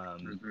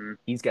 Mm-hmm.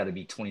 He's got to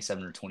be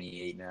 27 or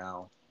 28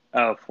 now.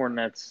 Oh,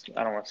 Fournette's.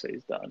 I don't want to say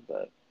he's done,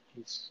 but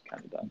he's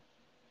kind of done.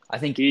 I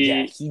think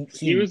yeah, He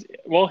he he was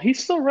well.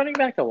 He's still running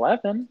back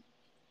 11,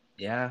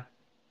 yeah,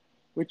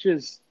 which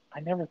is I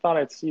never thought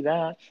I'd see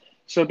that.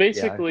 So yeah,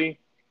 basically,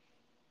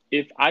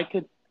 if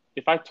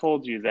I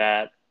told you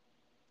that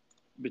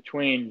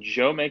between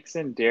Joe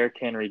Mixon, Derrick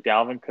Henry,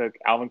 Dalvin Cook,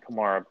 Alvin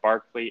Kamara,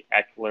 Barkley,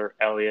 Eckler,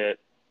 Elliott,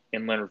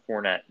 and Leonard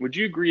Fournette, would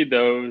you agree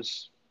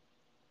those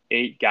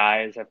 8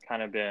 guys have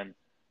kind of been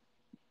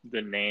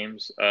the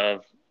names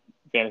of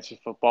fantasy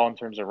football in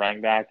terms of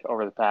running back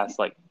over the past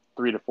like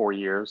 3 to 4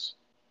 years?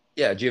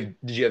 yeah. Did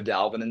you have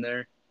Dalvin in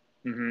there?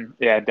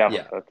 Yeah, Dalvin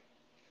Yeah, Cook.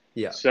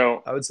 yeah.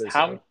 So I would say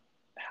how so.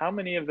 how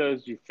many of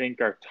those do you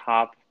think are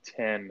top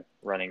 10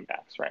 running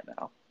backs right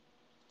now?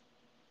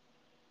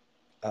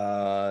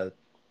 Uh,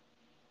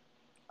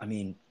 I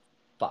mean,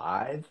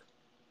 5.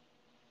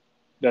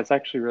 That's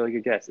actually a really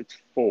good guess. It's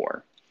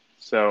 4.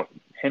 So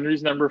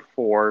Henry's number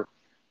 4,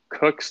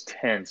 Cook's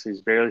 10, so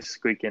he's barely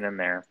squeaking in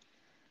there.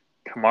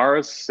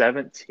 Kamara's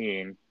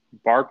 17,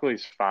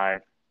 Barkley's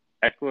 5,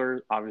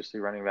 Eckler obviously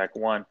running back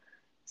 1,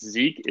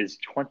 Zeke is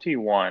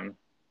 21,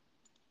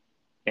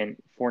 and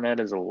Fournette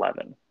is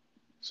 11.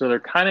 So they're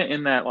kind of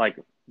in that like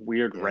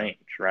weird Yeah. range,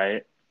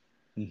 right?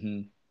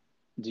 Hmm.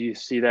 Do you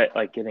see that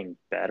like getting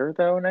better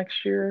though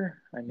next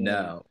year? I mean,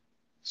 No,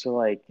 So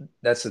like,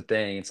 That's the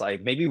thing. It's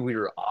like maybe we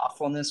were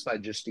off on this by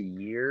just a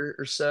year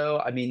or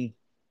so. I mean,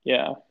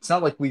 yeah. it's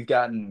not like we've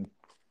gotten,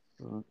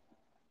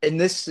 and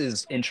this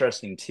is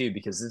interesting too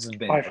because this has Oh,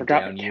 been I a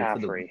forgot down year for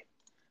the. McCaffrey.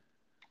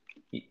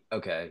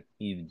 Okay,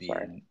 he'd be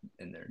Sorry.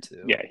 in there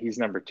too. Yeah, he's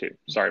number 2.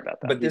 Sorry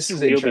about that. But this is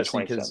He'll be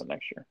interesting because 27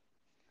 next year.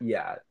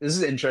 yeah, this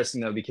is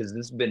interesting though because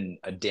this has been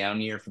a down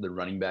year for the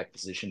running back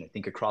position. I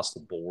think across the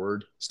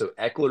board. So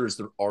Eckler is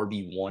the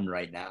RB1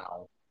 right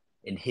now,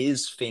 and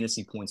his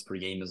fantasy points per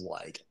game is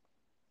like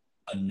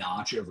a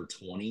notch over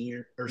 20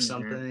 or Hmm.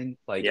 something.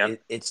 Like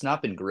Yep. it's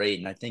not been great.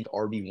 And I think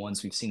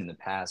RB1s we've seen in the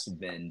past have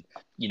been,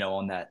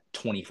 on that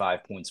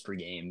 25 points per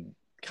game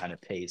kind of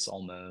pace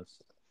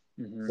almost.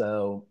 Hmm.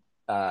 So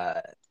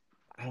uh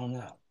I don't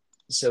know.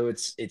 So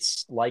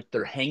it's like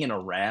they're hanging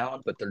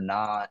around, but they're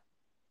not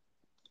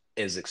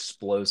as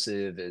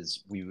explosive as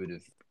we would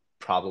have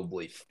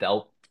probably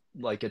felt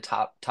like a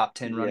top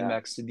 10 running Yeah.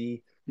 backs to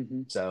be.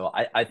 Hmm. So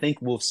I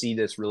think we'll see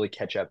this really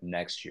catch up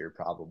next year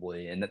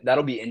probably, and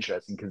that'll be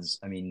interesting because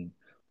I mean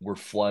we're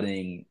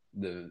flooding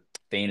the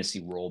fantasy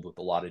world with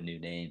a lot of new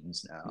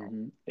names now,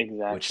 Hmm. which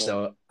Exactly.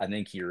 so I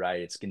think you're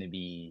right. It's going to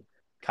be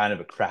kind of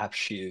a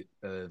crapshoot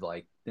of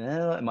like,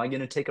 am I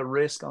going to take a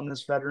risk on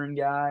this veteran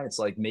guy? It's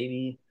like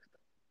maybe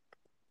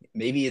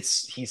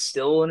it's he's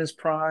still in his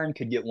prime,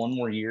 could get one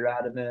more year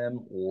out of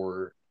him,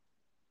 or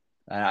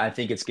I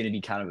think it's going to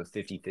be kind of a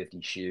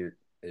 50-50 shoot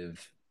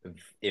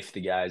if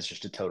the guy's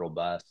just a total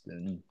bust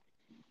and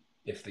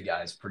if the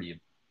guy's pretty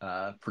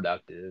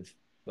productive.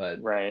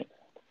 But Right.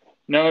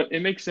 No, it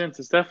makes sense.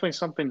 It's definitely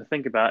something to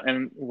think about,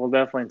 and we'll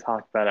definitely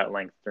talk about at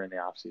length during the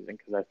off season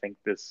because I think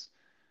this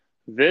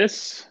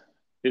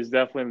is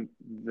definitely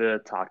the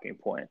talking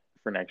point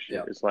for next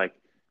year. yeah, Is like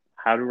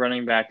how do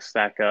running backs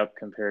stack up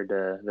compared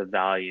to the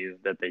value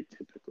that they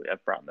typically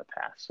have brought in the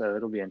past. So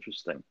it'll be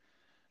interesting.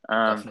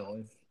 Um,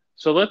 definitely.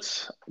 so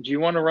do you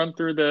want to run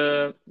through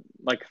the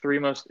like 3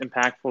 most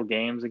impactful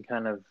games and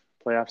kind of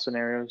playoff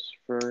scenarios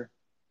for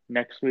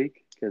next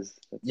week? Because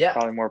it's Yeah.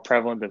 probably more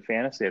prevalent than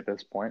fantasy at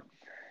this point.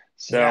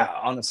 Yeah, So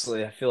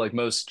honestly, I feel like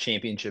most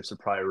championships are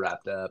probably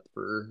wrapped up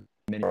for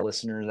many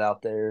listeners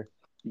out there.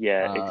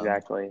 yeah, Um,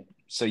 exactly.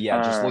 so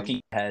yeah, just Um,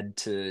 looking ahead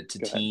to Go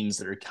ahead. teams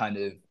that are kind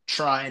of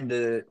trying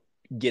to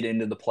get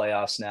into the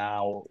playoffs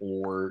now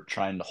or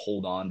trying to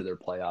hold on to their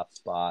playoff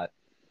spot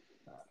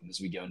as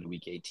we go into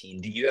week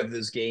 18. Do you have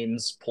those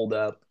games pulled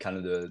up, kind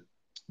of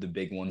the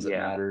big ones that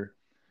Yeah. matter?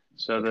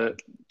 So Okay.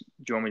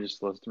 do you want me to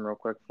just list them real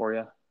quick for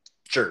you?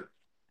 Sure.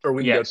 Or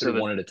we can Yeah. go through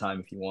one at a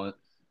time if you want.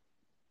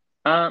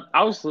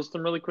 I'll just list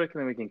them really quick, and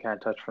then we can kind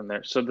of touch from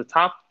there. So the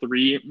top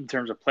 3 in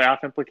terms of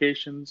playoff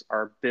implications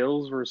are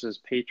Bills versus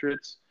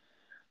Patriots.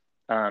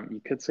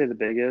 You could say the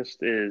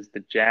biggest is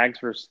the Jags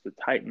versus the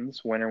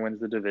Titans. Winner wins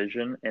the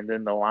division, and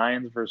then the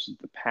Lions versus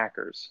the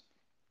Packers.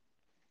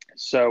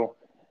 So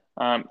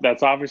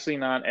that's obviously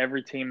not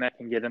every team that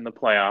can get in the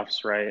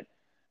playoffs, right?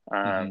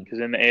 Hmm. Because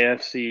in the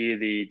AFC,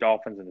 the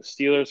Dolphins and the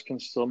Steelers can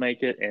still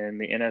make it, and in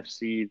the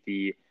NFC,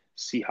 the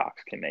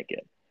Seahawks can make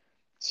it.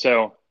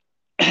 So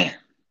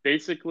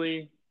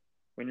basically,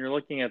 when you're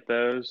looking at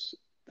those,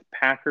 the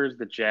Packers,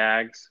 the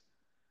Jags,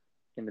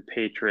 and the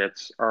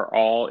Patriots are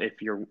all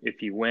if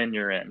you win,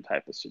 you're in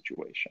type of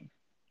situation.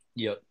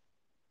 Yep.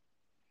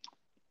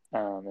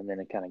 And then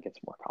it kind of gets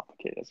more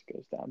complicated as it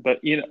goes down. But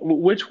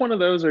which one of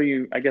those are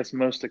you, I guess,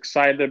 most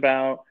excited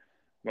about,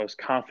 most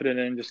confident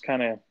in? Just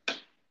kind of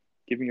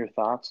give me your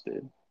thoughts,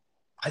 dude.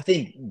 I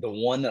think the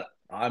one that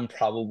I'm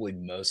probably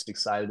most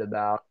excited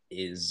about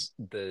is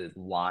the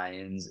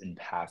Lions and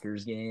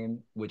Packers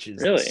game, which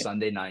is the Really?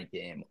 Sunday night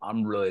game.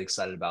 I'm really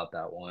excited about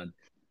that one.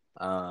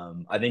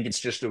 I think it's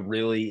just a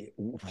really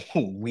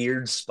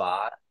weird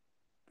spot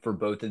for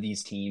both of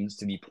these teams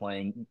to be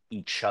playing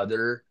each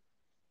other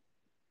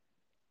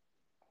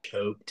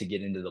hope to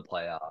get into the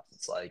playoffs.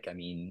 It's like, I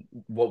mean,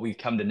 what we've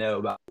come to know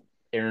about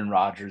Aaron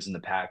Rodgers and the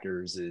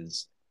Packers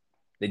is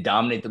they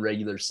dominate the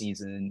regular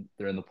season.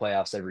 They're in the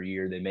playoffs every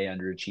year. They may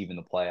underachieve in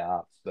the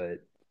playoffs, but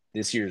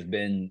this year's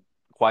been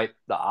quite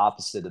the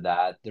opposite of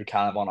that. They're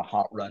kind of on a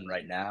hot run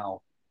right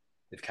now.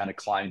 They've kind of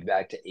climbed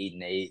back to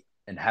 8-8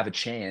 and have a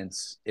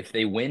chance. If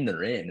they win,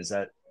 they're in. Is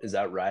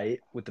that right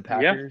with the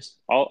Yeah. Packers?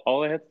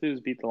 All they have to do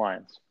is beat the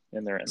Lions,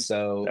 and they're in.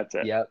 So That's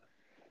it. yeah,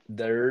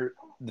 they're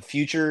the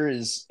future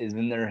is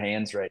in their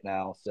hands right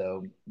now.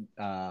 So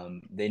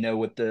they know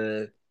what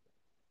the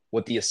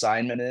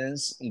assignment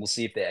is, and we'll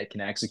see if they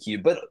can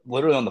execute. But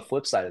literally on the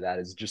flip side of that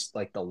is just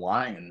like the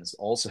Lions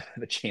also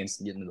have a chance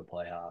to get into the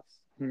playoffs,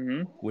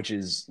 Hmm. which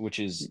is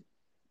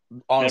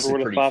Never honestly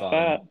would have pretty thought fun.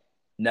 that.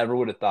 Never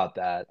would have thought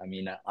that. I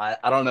mean, I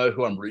don't know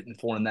who I'm rooting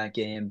for in that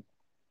game.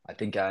 I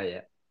think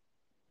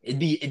it'd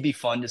be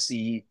fun to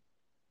see.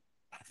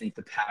 I think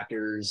the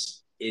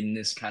Packers in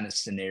this kind of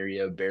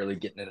scenario, barely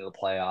getting into the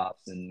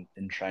playoffs and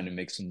trying to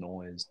make some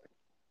noise.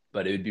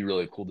 But it would be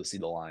really cool to see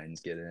the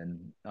Lions get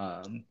in.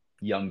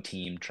 Young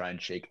team try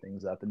and shake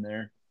things up in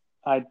there.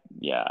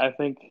 Yeah, I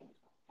think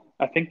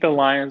the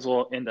Lions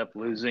will end up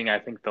losing. I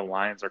think the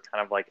Lions are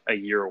kind of like a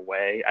year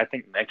away. I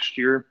think next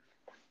year,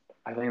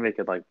 I think they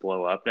could like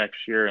blow up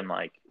next year and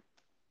like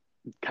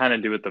kind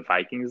of do what the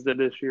Vikings did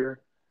this year.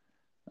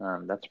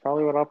 That's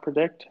probably what I'll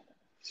predict.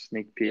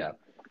 Sneak peek. Yeah.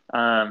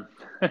 Um,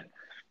 I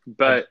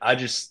but I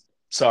just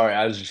sorry,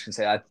 I was just gonna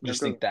say I no,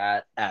 just go. think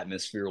that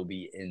atmosphere will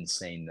be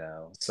insane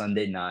though.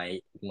 Sunday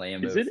night,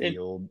 Is Lambeau it in?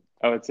 Field.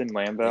 Oh, it's in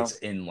Lambeau. It's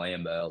in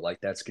Lambeau. Like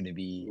that's gonna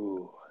be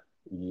Ooh.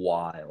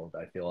 wild.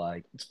 I feel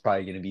like it's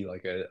probably gonna be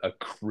like a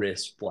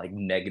crisp, like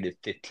negative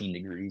 15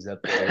 degrees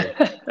up there.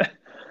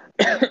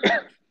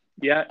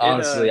 Yeah,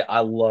 Honestly,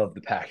 I love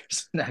the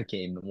Packers in that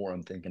game the more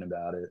I'm thinking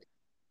about it,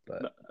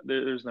 but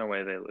there's no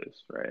way they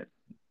lose, right?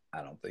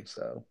 I don't think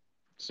so.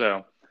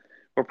 So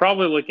we're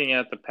probably looking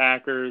at the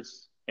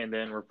Packers, and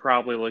then we're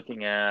probably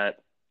looking at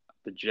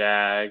the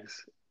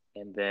Jags,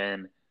 and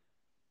then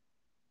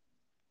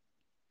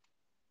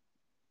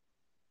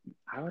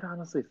I would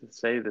honestly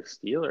say the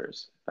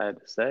Steelers, if I had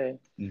to say,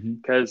 Hmm.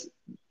 because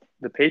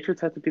the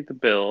Patriots have to beat the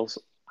Bills.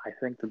 I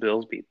think the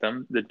Bills beat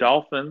them. The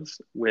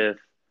Dolphins with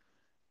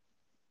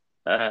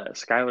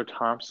Skylar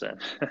Thompson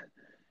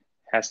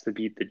has to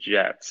beat the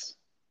Jets.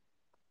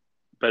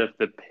 But if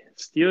the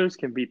Steelers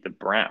can beat the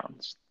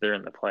Browns, they're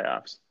in the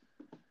playoffs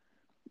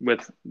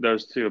with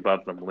those two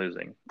above them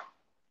losing.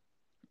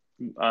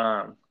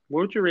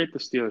 What would you rate the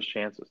Steelers'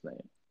 chances,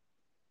 Nate?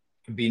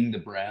 Beating the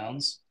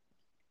Browns.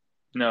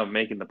 No,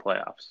 making the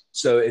playoffs.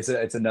 So it's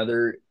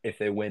another if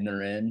they win,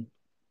 they're in.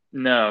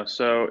 No,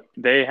 so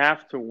they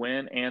have to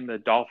win, and the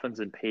Dolphins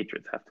and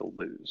Patriots have to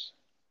lose.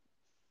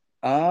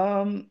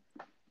 Um,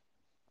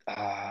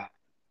 uh,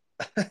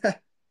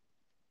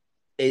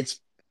 it's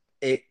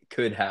it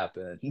could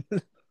happen.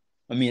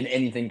 I mean,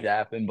 anything could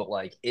happen, but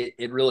like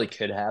it really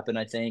could happen.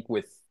 I think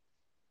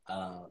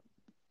uh,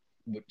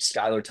 with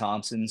Skylar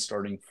Thompson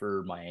starting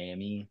for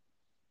Miami.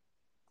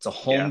 It's a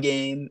home Yeah,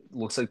 game.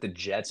 Looks like the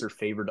Jets are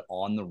favored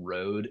on the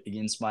road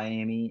against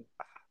Miami.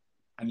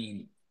 I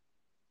mean,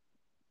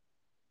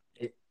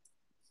 it,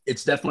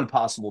 it's definitely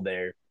possible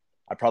there.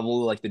 I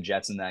probably like the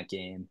Jets in that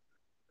game.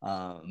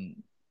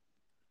 Um,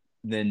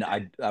 then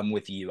I'm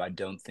with you. I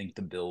don't think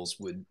the Bills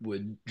would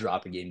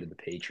drop a game to the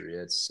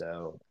Patriots.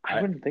 So I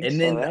I wouldn't think and so,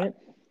 then right?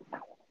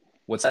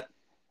 what's that?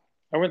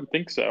 I wouldn't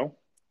think so.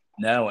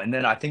 No, and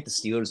then I think the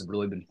Steelers have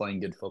really been playing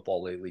good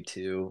football lately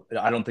too.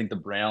 I don't think the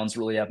Browns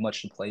really have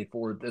much to play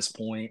for at this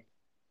point.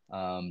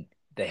 Um,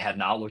 they have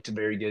not looked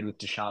very good with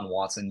Deshaun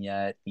Watson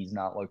yet. He's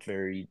not looked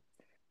very,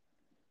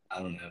 I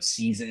don't know,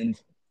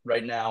 seasoned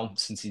right now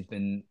since he's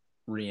been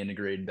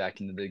reintegrated back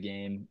into the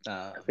game.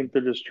 I think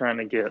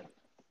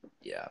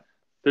Yeah.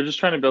 they're just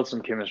trying to build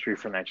some chemistry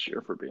for next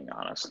year. For being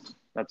honest,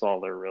 that's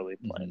all they're really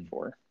playing Mm-hmm.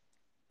 for.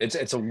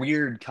 It's a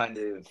weird kind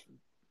of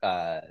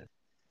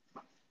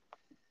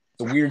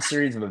it's a weird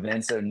series of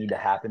events that need to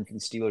happen for the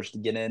Steelers to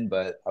get in,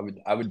 but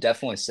I would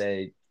definitely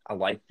say I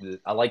like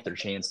their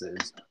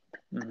chances.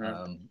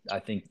 Mm-hmm. I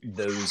think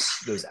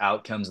those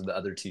outcomes of the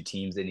other two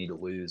teams they need to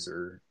lose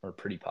are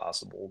pretty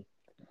possible.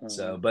 Mm-hmm.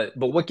 So, but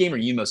what game are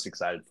you most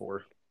excited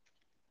for?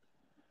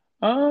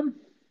 Um,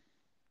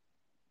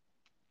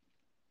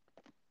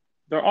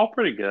 they're all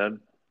pretty good.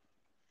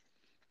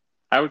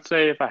 I would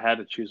say if I had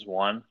to choose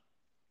one,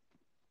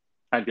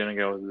 I'm gonna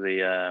go with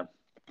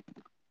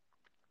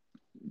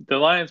the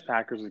Lions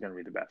Packers is gonna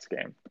be the best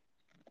game.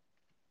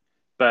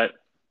 But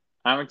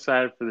I'm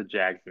excited for the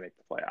Jags to make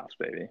the playoffs,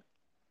 baby.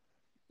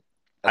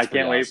 I That's pretty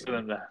can't wait for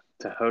awesome. them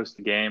to host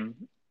the game.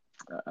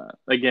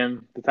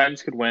 Again, the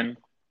Titans could win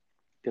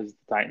because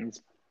the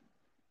Titans.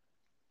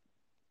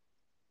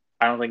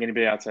 I don't think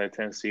anybody outside of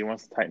Tennessee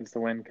wants the Titans to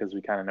win because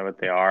we kind of know what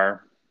they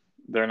are.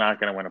 They're not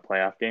going to win a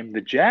playoff game.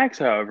 The Jags,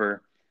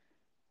 however,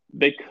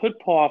 they could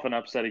pull off an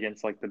upset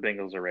against like the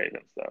Bengals or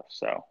Ravens, though.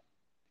 So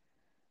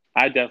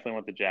I definitely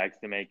want the Jags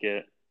to make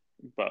it,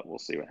 but we'll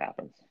see what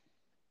happens.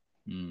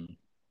 Hmm.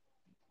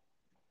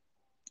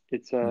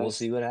 It's We'll uh,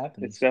 see what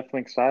it's happens.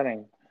 definitely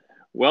exciting.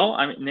 Well,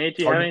 I mean, Nate,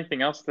 do It's you have hard.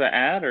 anything else to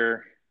add,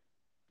 or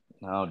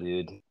No,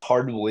 dude. It's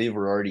hard to believe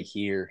we're already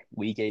here,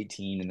 week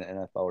 18 in the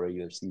NFL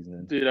regular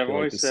season. dude? I I've feel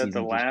like always the said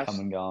season just come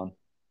and gone.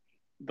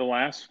 the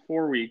last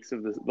 4 weeks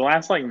of the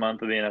last like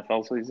month of the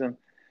NFL season.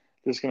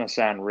 This is gonna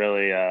sound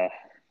really I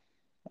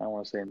don't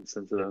want to say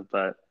insensitive,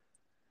 but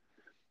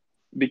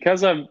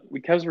because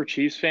we're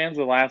Chiefs fans,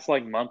 the last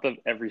like month of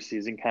every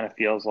season kind of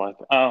feels like,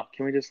 oh,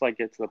 can we just like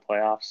get to the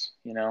playoffs,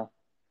 you know?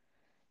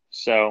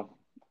 So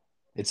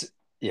It's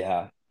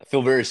yeah. I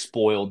feel very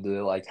spoiled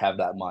to like have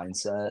that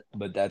mindset,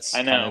 but that's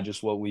I kind of know,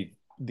 just what we've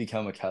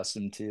become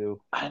accustomed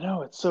to. I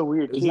know it's so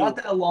It weird was not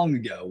too. that long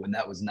ago when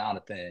that was not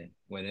a thing.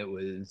 When it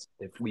was,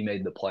 if we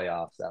made the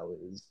playoffs, that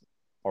was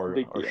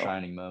Big our deal.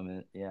 shining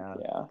moment. Yeah,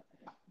 Yeah,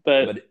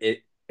 but but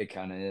it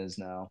kind of is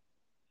now.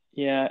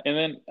 yeah, and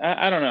then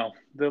I don't know.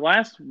 The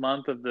last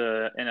month of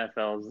the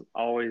NFL has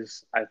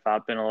always I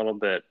thought been a little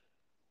bit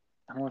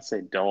I don't want to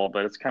say dull,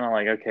 but it's kind of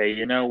like okay,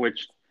 you know,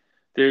 which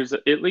there's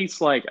at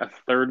least like a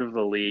third of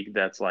the league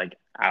that's like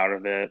out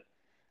of it.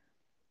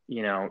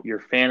 You know, your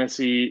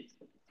fantasy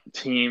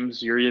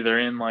teams, you're either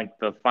in like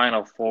the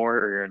final four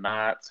or you're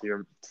not. So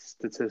you're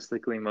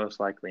statistically most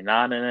likely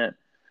not in it.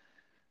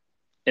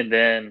 And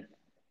then,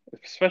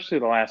 especially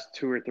the last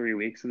 2 or 3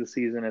 weeks of the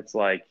season, it's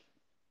like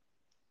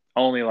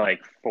only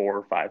like 4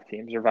 or 5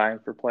 teams are vying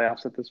for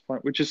playoffs at this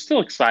point, which is still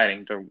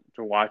exciting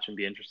to watch and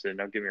be interested in.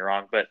 Don't get me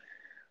wrong, but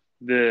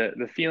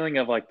the feeling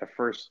of like the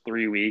first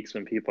 3 weeks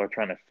when people are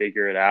trying to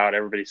figure it out,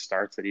 everybody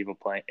starts at even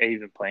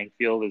playing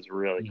field is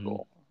really Hmm.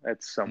 cool.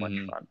 It's so much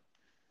Hmm. fun.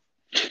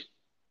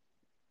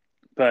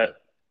 But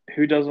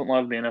who doesn't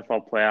love the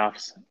NFL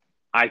playoffs?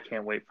 I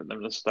can't wait for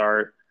them to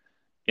start.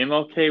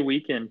 MLK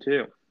weekend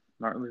too,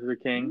 Martin Luther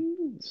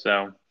King.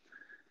 So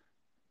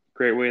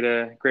great way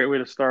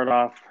to start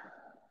off,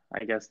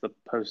 I guess, the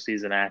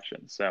postseason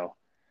action. So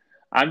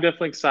I'm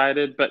definitely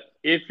excited. But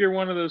if you're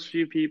one of those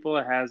few people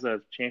that has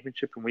a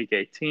championship in week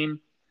 18,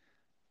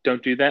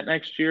 don't do that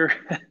next year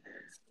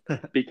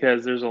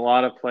because there's a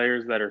lot of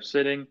players that are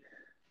sitting.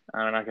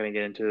 I'm not going to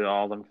get into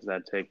all of them because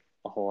that'd take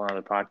a whole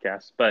other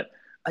podcast. But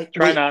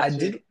try Wait, not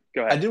to.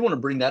 Go I ahead. did want to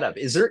bring that up.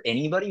 Is there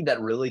anybody that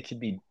really could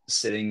be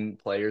sitting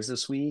players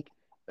this week?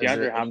 Is DeAndre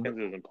there any? Hopkins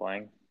isn't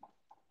playing.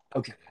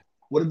 Okay.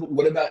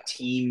 What about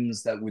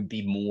teams that would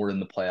be more in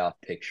the playoff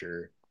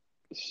picture?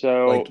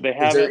 So Like, they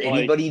is there haven't like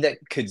anybody that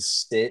could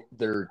sit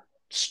their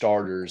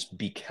starters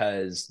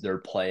because their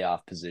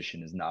playoff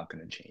position is not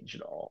going to change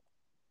at all?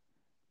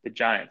 the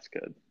Giants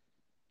could.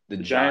 The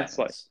The Giants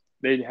like Giants.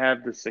 they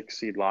have the 6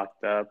 seed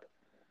locked up.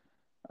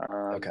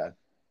 Um, Okay.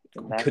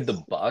 and Could the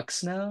that's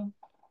Bucks now?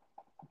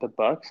 the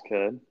Bucks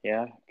could,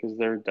 yeah, because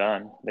they're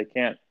done. They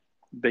can't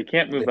They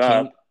move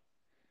can't. up.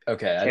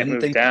 Okay, I Can't didn't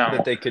move think that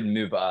down. they could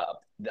move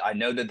up. I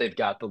know that they've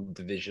got the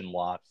division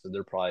locked, so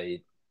they're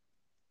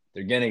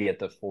gonna get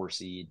the 4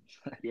 seed,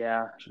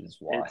 Yeah, which is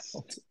it's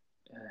wild.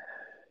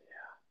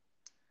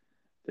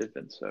 they've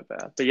been so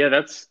bad. But yeah,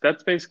 that's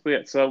basically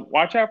it. So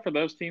watch out for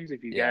those teams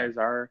if you Yeah. guys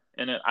are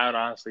in it. I would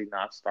honestly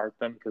not start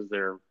them because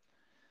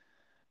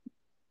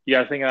you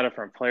got to think about it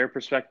from a player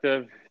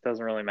perspective. It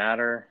doesn't really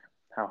matter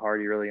how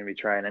hard you're really gonna be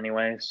trying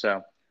anyway.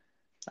 So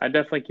I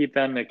definitely keep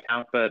that into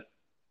account, but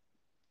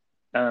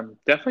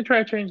definitely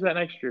try to change that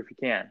next year if you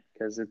can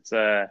because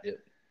Yep.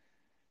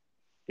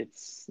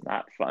 it's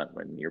not fun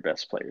when your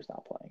best player's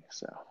not playing.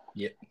 So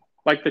Yep.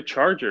 like the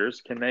Chargers,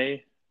 can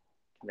they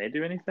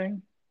do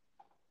anything?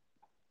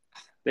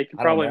 They could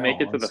I don't probably know,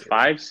 make it to the honestly.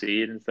 5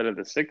 seed instead of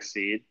the 6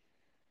 seed,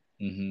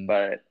 Hmm.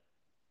 but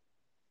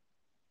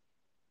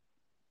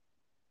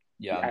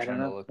Yeah, I'm I don't trying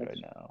to know. look right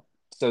That's now.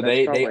 So that's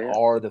they probably it.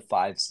 are the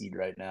 5 seed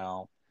right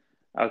now.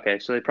 Okay,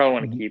 so they probably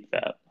want to Mhm. keep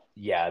that.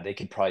 Yeah, they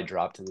could probably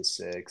drop to the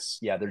 6.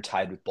 Yeah, they're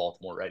tied with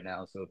Baltimore right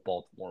now. So if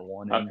Baltimore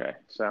won and Okay,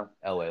 so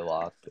LA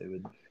lost, they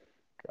would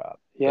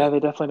drop. yeah, But they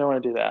definitely don't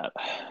want to do that.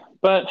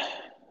 But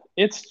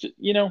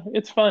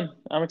it's fun.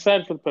 I'm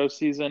excited for the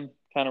postseason.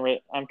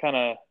 I'm kind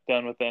of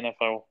done with the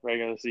NFL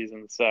regular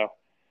season, so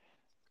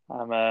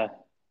I'm uh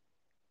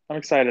I'm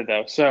excited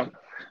though. So,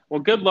 well,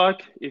 good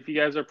luck if you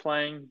guys are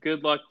playing.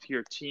 Good luck to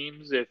your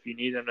teams if you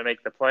need them to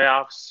make the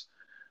playoffs.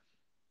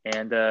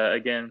 And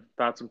again,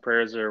 thoughts and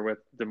prayers are with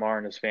Demar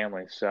and his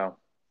family. So,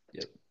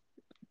 yep.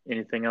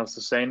 anything else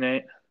to say,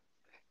 Nate?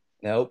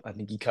 Nope, I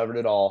think you covered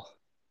it all.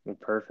 Well,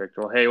 perfect.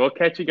 Well, hey, we'll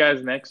catch you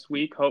guys next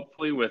week,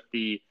 hopefully with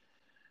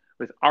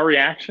our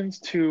reactions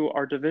to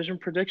our division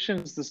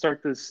predictions to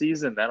start this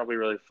season. That'll be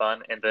really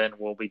fun. And then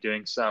we'll be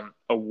doing some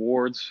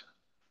awards,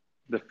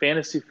 the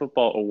fantasy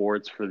football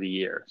awards for the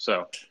year.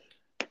 So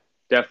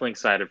definitely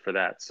excited for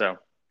that. So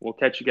we'll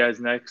catch you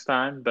guys next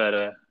time.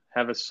 But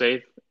have a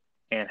safe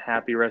and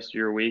happy rest of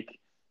your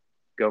week.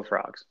 Go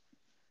Frogs.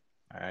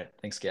 All right.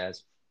 Thanks,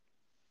 guys.